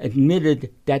makers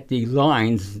admitted that the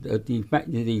lines, the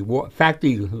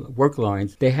factory work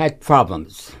lines, they had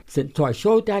problems. So I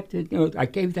showed that. I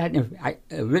gave that in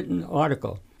a written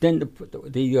article. Then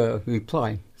the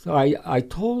reply. So I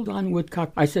told John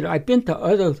Woodcock, I said, I've been to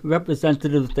other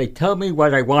representatives. They tell me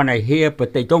what I want to hear,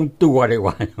 but they don't do what I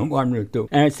want them to do.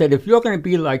 And I said, if you're going to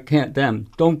be like them,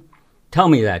 don't tell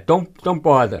me that. Don't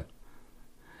bother.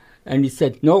 And he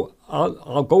said, no,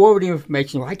 I'll go over the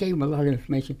information. Well, I gave him a lot of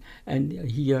information. And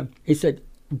he said,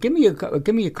 give me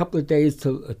a couple of days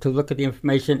to look at the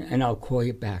information, and I'll call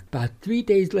you back. About 3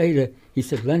 days later, he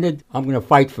said, Leonard, I'm going to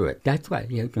fight for it. That's right,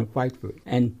 he's going to fight for it.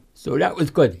 And so that was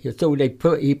good. So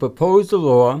he proposed the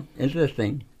law into the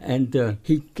thing, and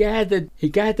he gathered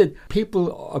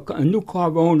people, new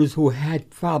car owners who had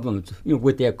problems,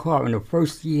 with their car in the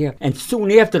first year and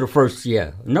soon after the first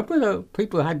year. A number of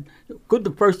people had good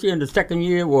the first year and the second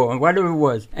year or whatever it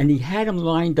was, and he had them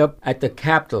lined up at the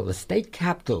Capitol, the state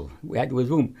Capitol. We had was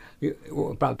room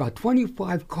about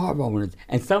 25 car owners,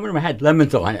 and some of them had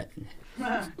lemons on it.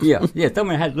 Yeah, some of them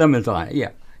had lemons on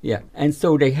it. Yeah, and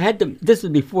so they had them. This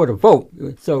was before the vote,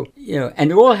 so and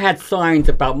they all had signs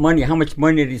about money, how much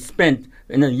money they spent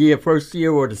in the first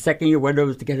year or the second year, whatever it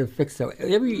was to get it fixed. So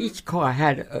each car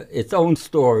had its own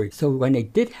story. So when they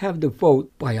did have the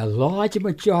vote, by a large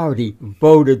majority,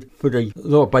 voted for the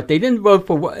law, but they didn't vote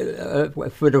for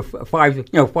the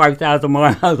 5,000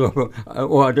 miles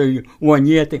or the 1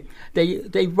 year thing.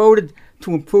 They voted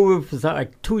to improve it for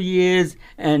like 2 years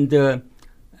and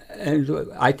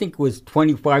I think it was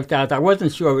 25,000. I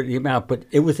wasn't sure of the amount, but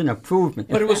it was an improvement.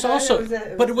 But it was also,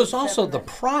 the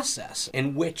process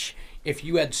in which, if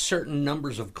you had certain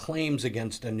numbers of claims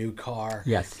against a new car,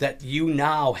 that you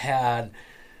now had,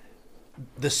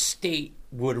 the state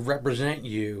would represent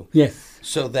you,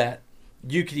 so that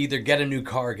you could either get a new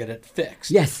car or get it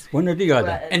fixed. Yes, one or the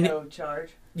other. And no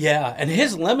charge. Yeah, and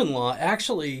his lemon law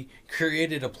actually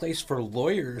created a place for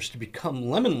lawyers to become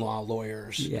lemon law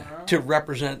lawyers to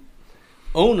represent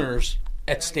owners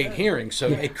at state hearings. So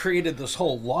it created this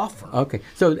whole law firm. Okay,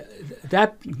 so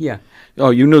that.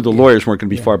 Oh, you knew the lawyers weren't going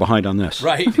to be far behind on this.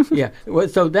 Right. Well,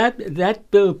 so that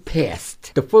bill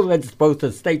passed. The full legislature, both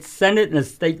the state Senate and the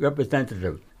state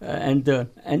representative. And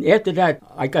after that,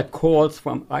 I got calls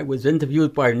from. I was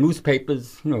interviewed by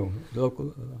newspapers,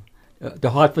 local.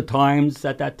 The Hartford Times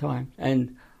at that time,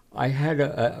 and I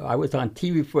was on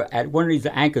TV at one of these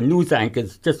news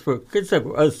anchors just for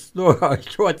a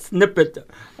short snippet,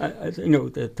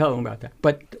 to tell them about that.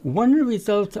 But one of the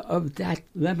results of that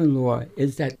lemon law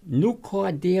is that new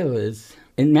car dealers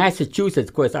in Massachusetts,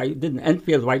 of course I did in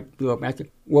Enfield, right below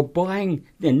Massachusetts, were buying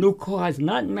their new cars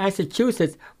not in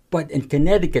Massachusetts But in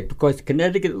Connecticut, because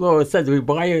Connecticut law says we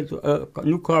buy a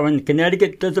new car in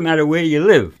Connecticut, doesn't matter where you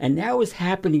live. And that was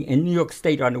happening in New York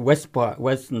State on the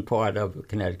western part of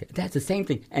Connecticut. That's the same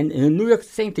thing. And in New York,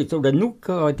 same thing. So the new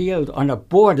car dealers on the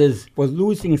borders were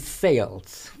losing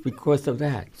sales because of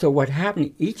that. So what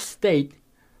happened, each state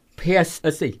passed,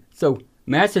 so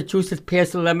Massachusetts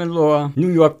passed the lemon law, New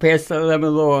York passed the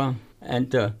lemon law,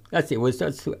 and New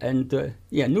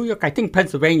York. I think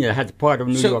Pennsylvania had part of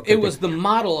New York. So it was the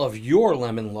model of your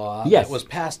lemon law that was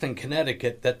passed in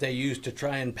Connecticut that they used to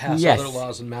try and pass other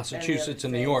laws in Massachusetts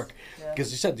and New York.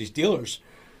 Because they said these dealers,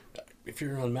 if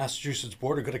you're on the Massachusetts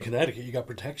border, go to Connecticut, you got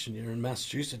protection. You're in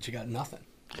Massachusetts, you got nothing.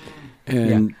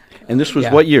 And this was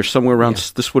what year? Somewhere around,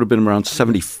 this would have been around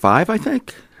 75, I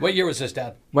think? What year was this,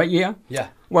 Dad? What year? Yeah.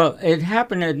 Well, it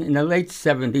happened in the late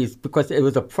 70s because it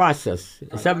was a process.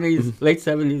 70s, late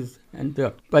 70s.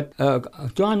 But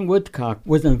John Woodcock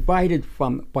was invited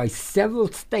by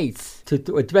several states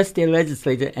to address their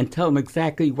legislature and tell them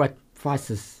exactly what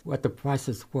the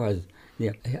process was.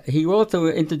 Yeah. He also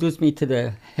introduced me to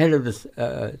the head of the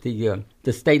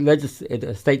state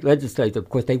legislature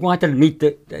because they wanted to meet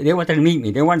me. They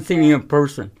wanted to see me in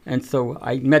person, and so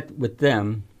I met with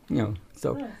them.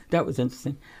 So that was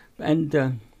interesting, and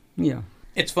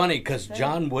It's funny because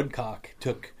John Woodcock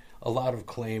took a lot of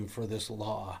claim for this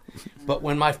law, but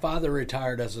when my father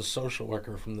retired as a social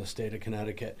worker from the state of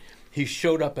Connecticut, he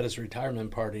showed up at his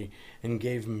retirement party and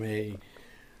gave him a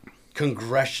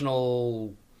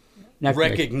congressional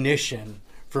recognition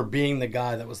for being the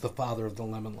guy that was the father of the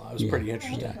lemon law. It was pretty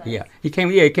interesting. Yeah. He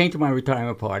came to my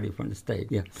retirement party from the state.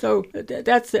 Yeah. So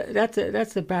that's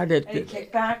about it. Any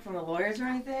kickback from the lawyers or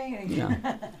anything?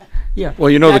 Yeah. Well,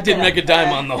 that didn't make a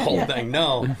dime on the whole thing.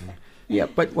 No. Yeah,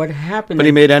 but what happened? But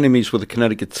he made enemies with the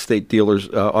Connecticut State Dealers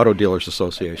Auto Dealers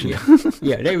Association.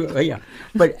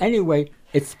 But anyway,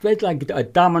 it spread like a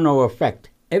domino effect.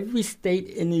 Every state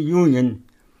in the union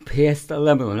passed the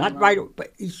lemon law, not right,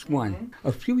 but each one.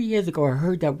 A few years ago, I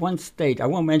heard that one state, I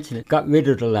won't mention it, got rid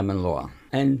of the lemon law.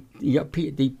 And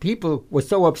the people were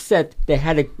so upset, they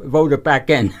had to vote it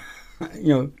back in.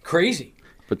 Crazy.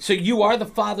 But so you are the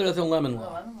father of the lemon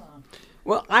law.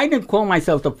 Well, I didn't call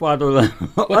myself the father of the lemon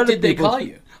law. What did they call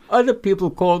you? Other people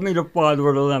called me the father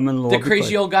of the lemon law. The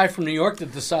crazy old guy from New York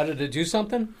that decided to do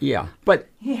something? Yeah, but...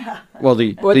 Well,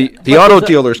 the auto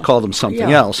dealers called him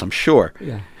something else, I'm sure.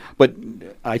 Yeah. But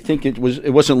I think it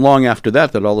wasn't long after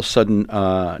that all of a sudden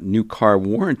new car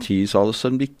warranties all of a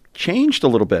sudden changed a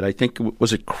little bit. I think,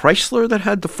 was it Chrysler that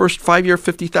had the first 5-year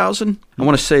 50,000? I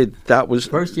want to say that was...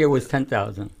 First year was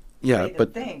 10,000. Yeah,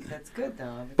 but that's good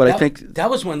though. But I think that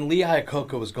was when Lee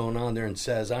Iacocca was going on there and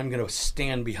says, "I'm going to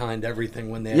stand behind everything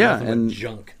when they have nothing but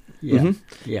junk." Yeah,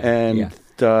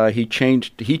 he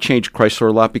changed Chrysler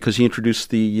a lot because he introduced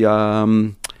the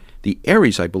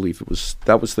Aries, I believe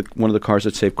that was one of the cars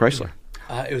that saved Chrysler.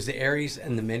 It was the Aries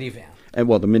and the minivan. And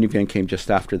the minivan came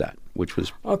just after that, which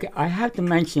was... Okay, I have to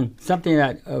mention something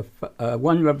that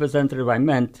one representative I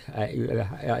met,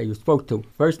 I spoke to.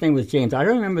 First name was James. I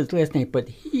don't remember his last name, but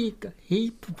he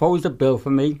proposed a bill for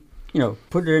me,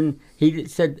 put it in. He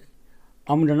said,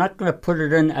 I'm not going to put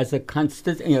it in as a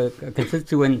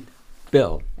constituent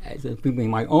bill, as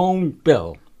my own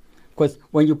bill. Because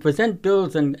when you present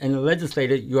bills in the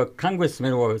legislature, your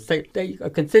congressman or a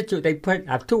constituent, they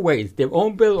have two ways, their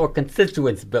own bill or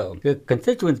constituent's bill. The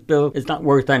constituent's bill is not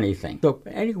worth anything. So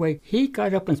anyway, he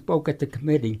got up and spoke at the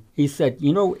committee. He said,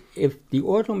 if the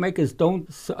automakers don't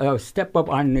step up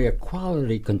on their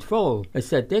quality control, I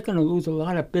said, they're going to lose a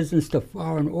lot of business to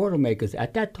foreign automakers.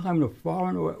 At that time, the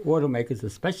foreign automakers,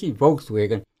 especially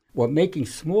Volkswagen, were making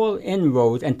small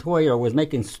inroads, and Toyota was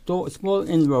making small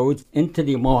inroads into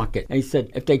the market. And he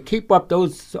said, if they keep up,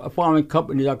 those foreign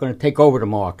companies are going to take over the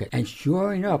market. And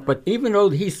sure enough, but even though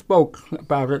he spoke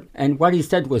about it, and what he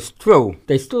said was true,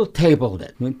 they still tabled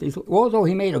it. Although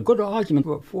he made a good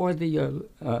argument for the,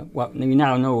 what we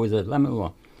now know was a lemon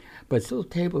law, but still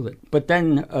tabled it. But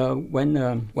then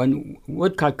when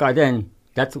Woodcock got in,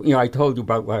 that's I told you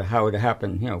about how it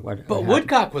happened. But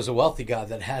Woodcock was a wealthy guy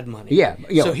that had money. Yeah.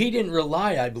 So he didn't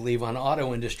rely, I believe, on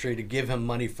auto industry to give him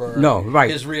money for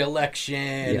his reelection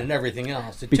and everything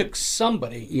else. It took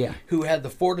somebody who had the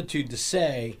fortitude to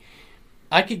say,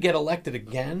 I could get elected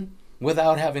again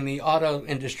without having the auto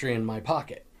industry in my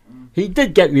pocket. He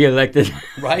did get reelected,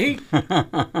 right?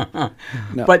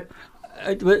 No. But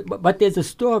there's a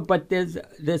story. But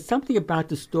there's something about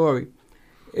the story.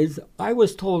 I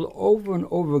was told over and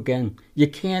over again, you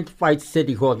can't fight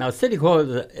City Hall. Now, City Hall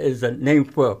is a name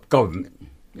for government.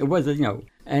 It was,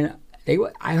 and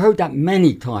I heard that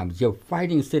many times. You're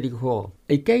fighting City Hall.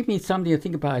 It gave me something to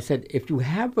think about. I said, if you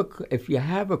have a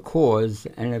cause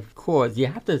and a cause, you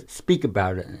have to speak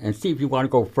about it and see if you want to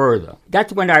go further.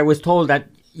 That's when I was told that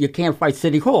you can't fight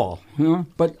City Hall, you know.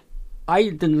 But I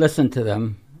didn't listen to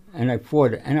them, and I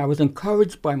fought it. And I was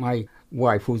encouraged by my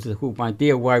wife, my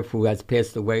dear wife, who has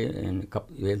passed away a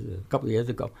couple of years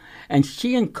ago, and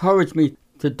she encouraged me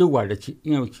to do what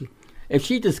if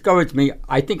she discouraged me,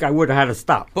 I think I would have had to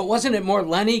stop. But wasn't it more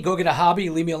Lenny, go get a hobby,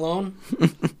 leave me alone?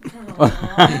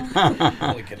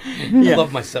 Only kidding. I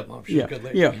love my stepmom. She's a good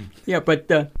lady. But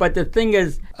the thing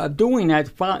is, doing that,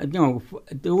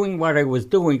 doing what I was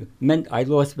doing meant I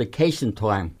lost vacation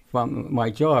time from my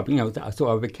job. So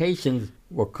our vacations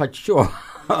were cut short.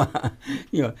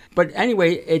 But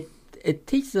anyway, it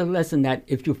teaches a lesson that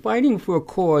if you're fighting for a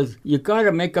cause, you got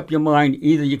to make up your mind.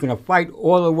 Either you're going to fight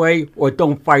all the way or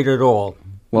don't fight at all.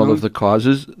 Well, if the cause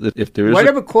is, if there is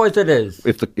whatever cause it is,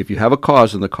 if you have a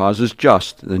cause and the cause is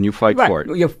just, then you fight for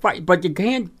it. You fight, but you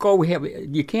can't go here.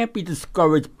 You can't be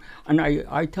discouraged. And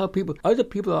I tell people, other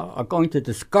people are going to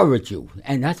discourage you,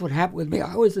 and that's what happened with me.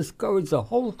 I was discouraged the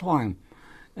whole time.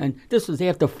 And this was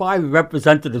after 5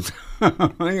 representatives.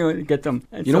 To get them.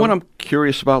 You know what I'm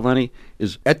curious about, Lenny,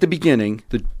 is at the beginning,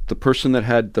 the person that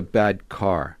had the bad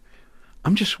car.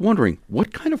 I'm just wondering,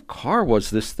 what kind of car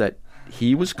was this that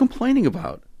he was complaining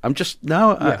about? I'm just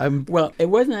now. Well, it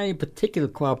wasn't any particular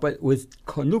car, but it was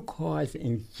new cars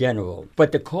in general.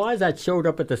 But the cars that showed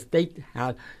up at the State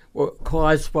House were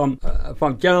cars from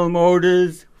General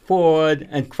Motors, Ford,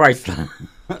 and Chrysler.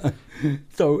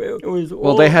 So it was.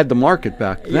 Well, they had the market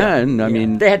back then. I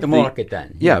mean, they had the market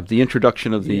then. Yeah, the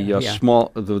introduction of the the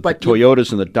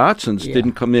Toyotas and the Datsuns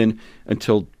didn't come in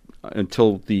until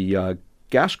the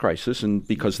gas crisis, and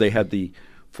because they had the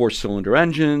 4-cylinder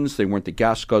engines, they weren't the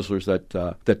gas guzzlers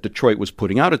that Detroit was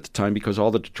putting out at the time, because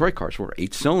all the Detroit cars were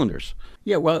 8 cylinders.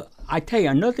 Yeah, well, I tell you,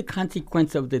 another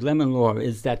consequence of the Lemon Law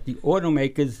is that the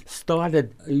automakers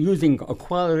started using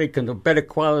better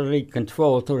quality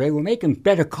control, so they were making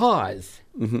better cars.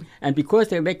 Mm-hmm. And because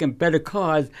they were making better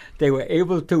cars, they were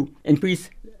able to increase.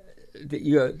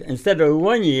 Instead of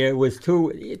 1 year, it was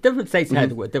 2. Different states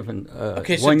had different.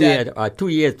 Okay, so 1 year, 2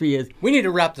 years, 3 years. We need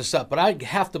to wrap this up, but I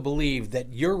have to believe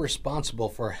that you're responsible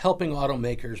for helping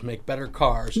automakers make better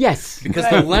cars. Yes, because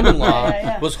the Lemon Law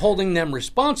was holding them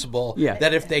responsible. Yeah.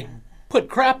 That if they put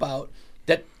crap out,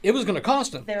 that it was going to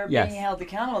cost them. They were being held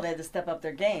accountable. They had to step up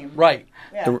their game. Right.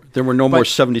 Yeah. There were no more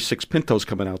 76 Pintos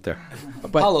coming out there.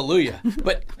 Hallelujah.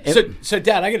 But so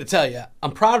Dad, I got to tell you,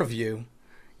 I'm proud of you.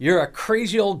 You're a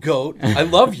crazy old goat. I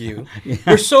love you.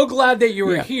 We're so glad that you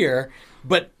were here.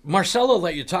 But Marcelo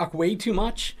let you talk way too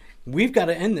much. We've got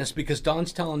to end this because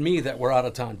Don's telling me that we're out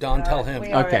of time. Don, tell him.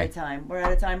 We are out of time. We're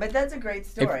out of time. But that's a great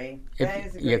story. That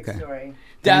is a great story.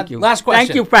 Dad, last question.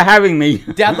 Thank you for having me.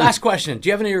 Dad, last question. Do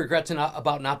you have any regrets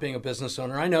about not being a business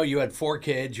owner? I know you had 4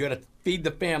 kids. You had to feed the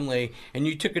family. And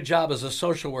you took a job as a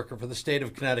social worker for the state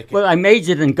of Connecticut. Well, I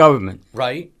majored in government.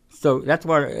 Right. So that's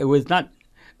why it was not.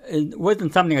 It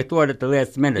wasn't something I thought at the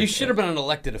last minute. You should have been an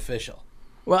elected official.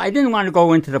 Well, I didn't want to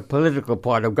go into the political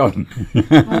part of government.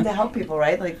 Well, to help people,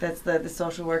 right? Like, that's the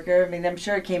social worker. I mean, I'm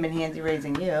sure it came in handy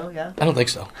raising you, yeah? I don't think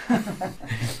so.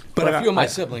 But a few of my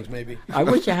siblings, maybe. I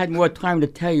wish I had more time to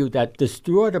tell you that the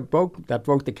straw that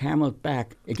broke the camel's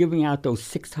back is giving out those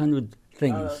 600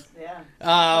 things.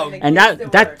 And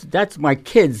that's my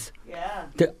kids. Yeah.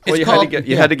 You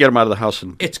had to get them out of the house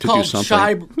and it's to called do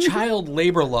something. child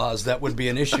labor laws. That would be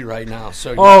an issue right now.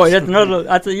 So that's another.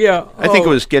 That's a yeah. I think it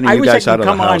was getting you guys out of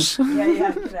the house. Yeah, you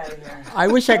have to get out of here. I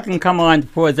wish I can come on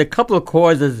for a couple of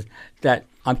causes that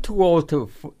I'm too old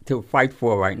to fight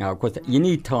for right now, because you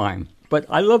need time. But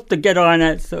I love to get on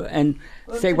it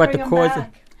say what the cause is.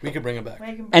 We could bring them back.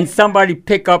 And somebody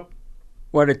pick up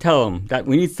what I tell them, that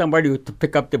we need somebody to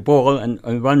pick up the ball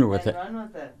and run with it.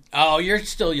 Oh, you're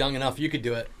still young enough. You could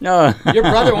do it. No.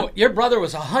 Your brother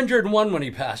was 101 when he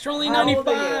passed. You're only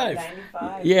 95.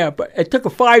 95. Yeah, but it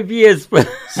took 5 years.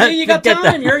 See, you got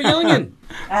time. You're a youngin'.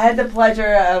 I had the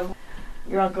pleasure of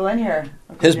your uncle in here.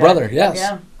 His brother,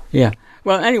 yes. Yeah.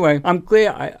 Well, anyway, I'm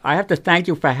glad. I have to thank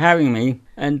you for having me.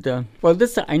 And, I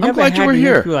never had an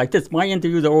interview like this. My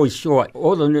interviews are always short.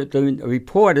 All the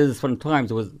reporters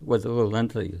sometimes was a little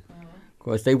lengthy. Of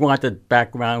course, they wanted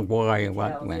background, why and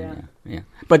what, when. Yeah.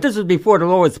 But this was before the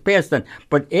law was passed then.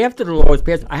 But after the law was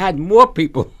passed, I had more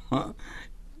people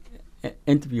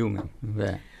interview me.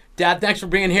 Yeah. Dad, thanks for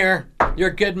being here. You're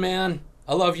a good man.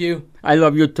 I love you. I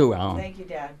love you too, Alan. Thank you,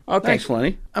 Dad. Okay. Thanks,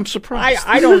 Lenny. I'm surprised.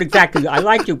 I don't exactly. I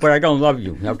like you, but I don't love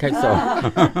you. Okay, so.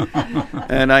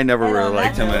 And I never really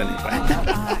liked him anyway.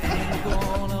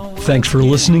 Thanks for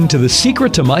listening to The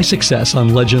Secret to My Success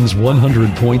on Legends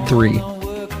 100.3.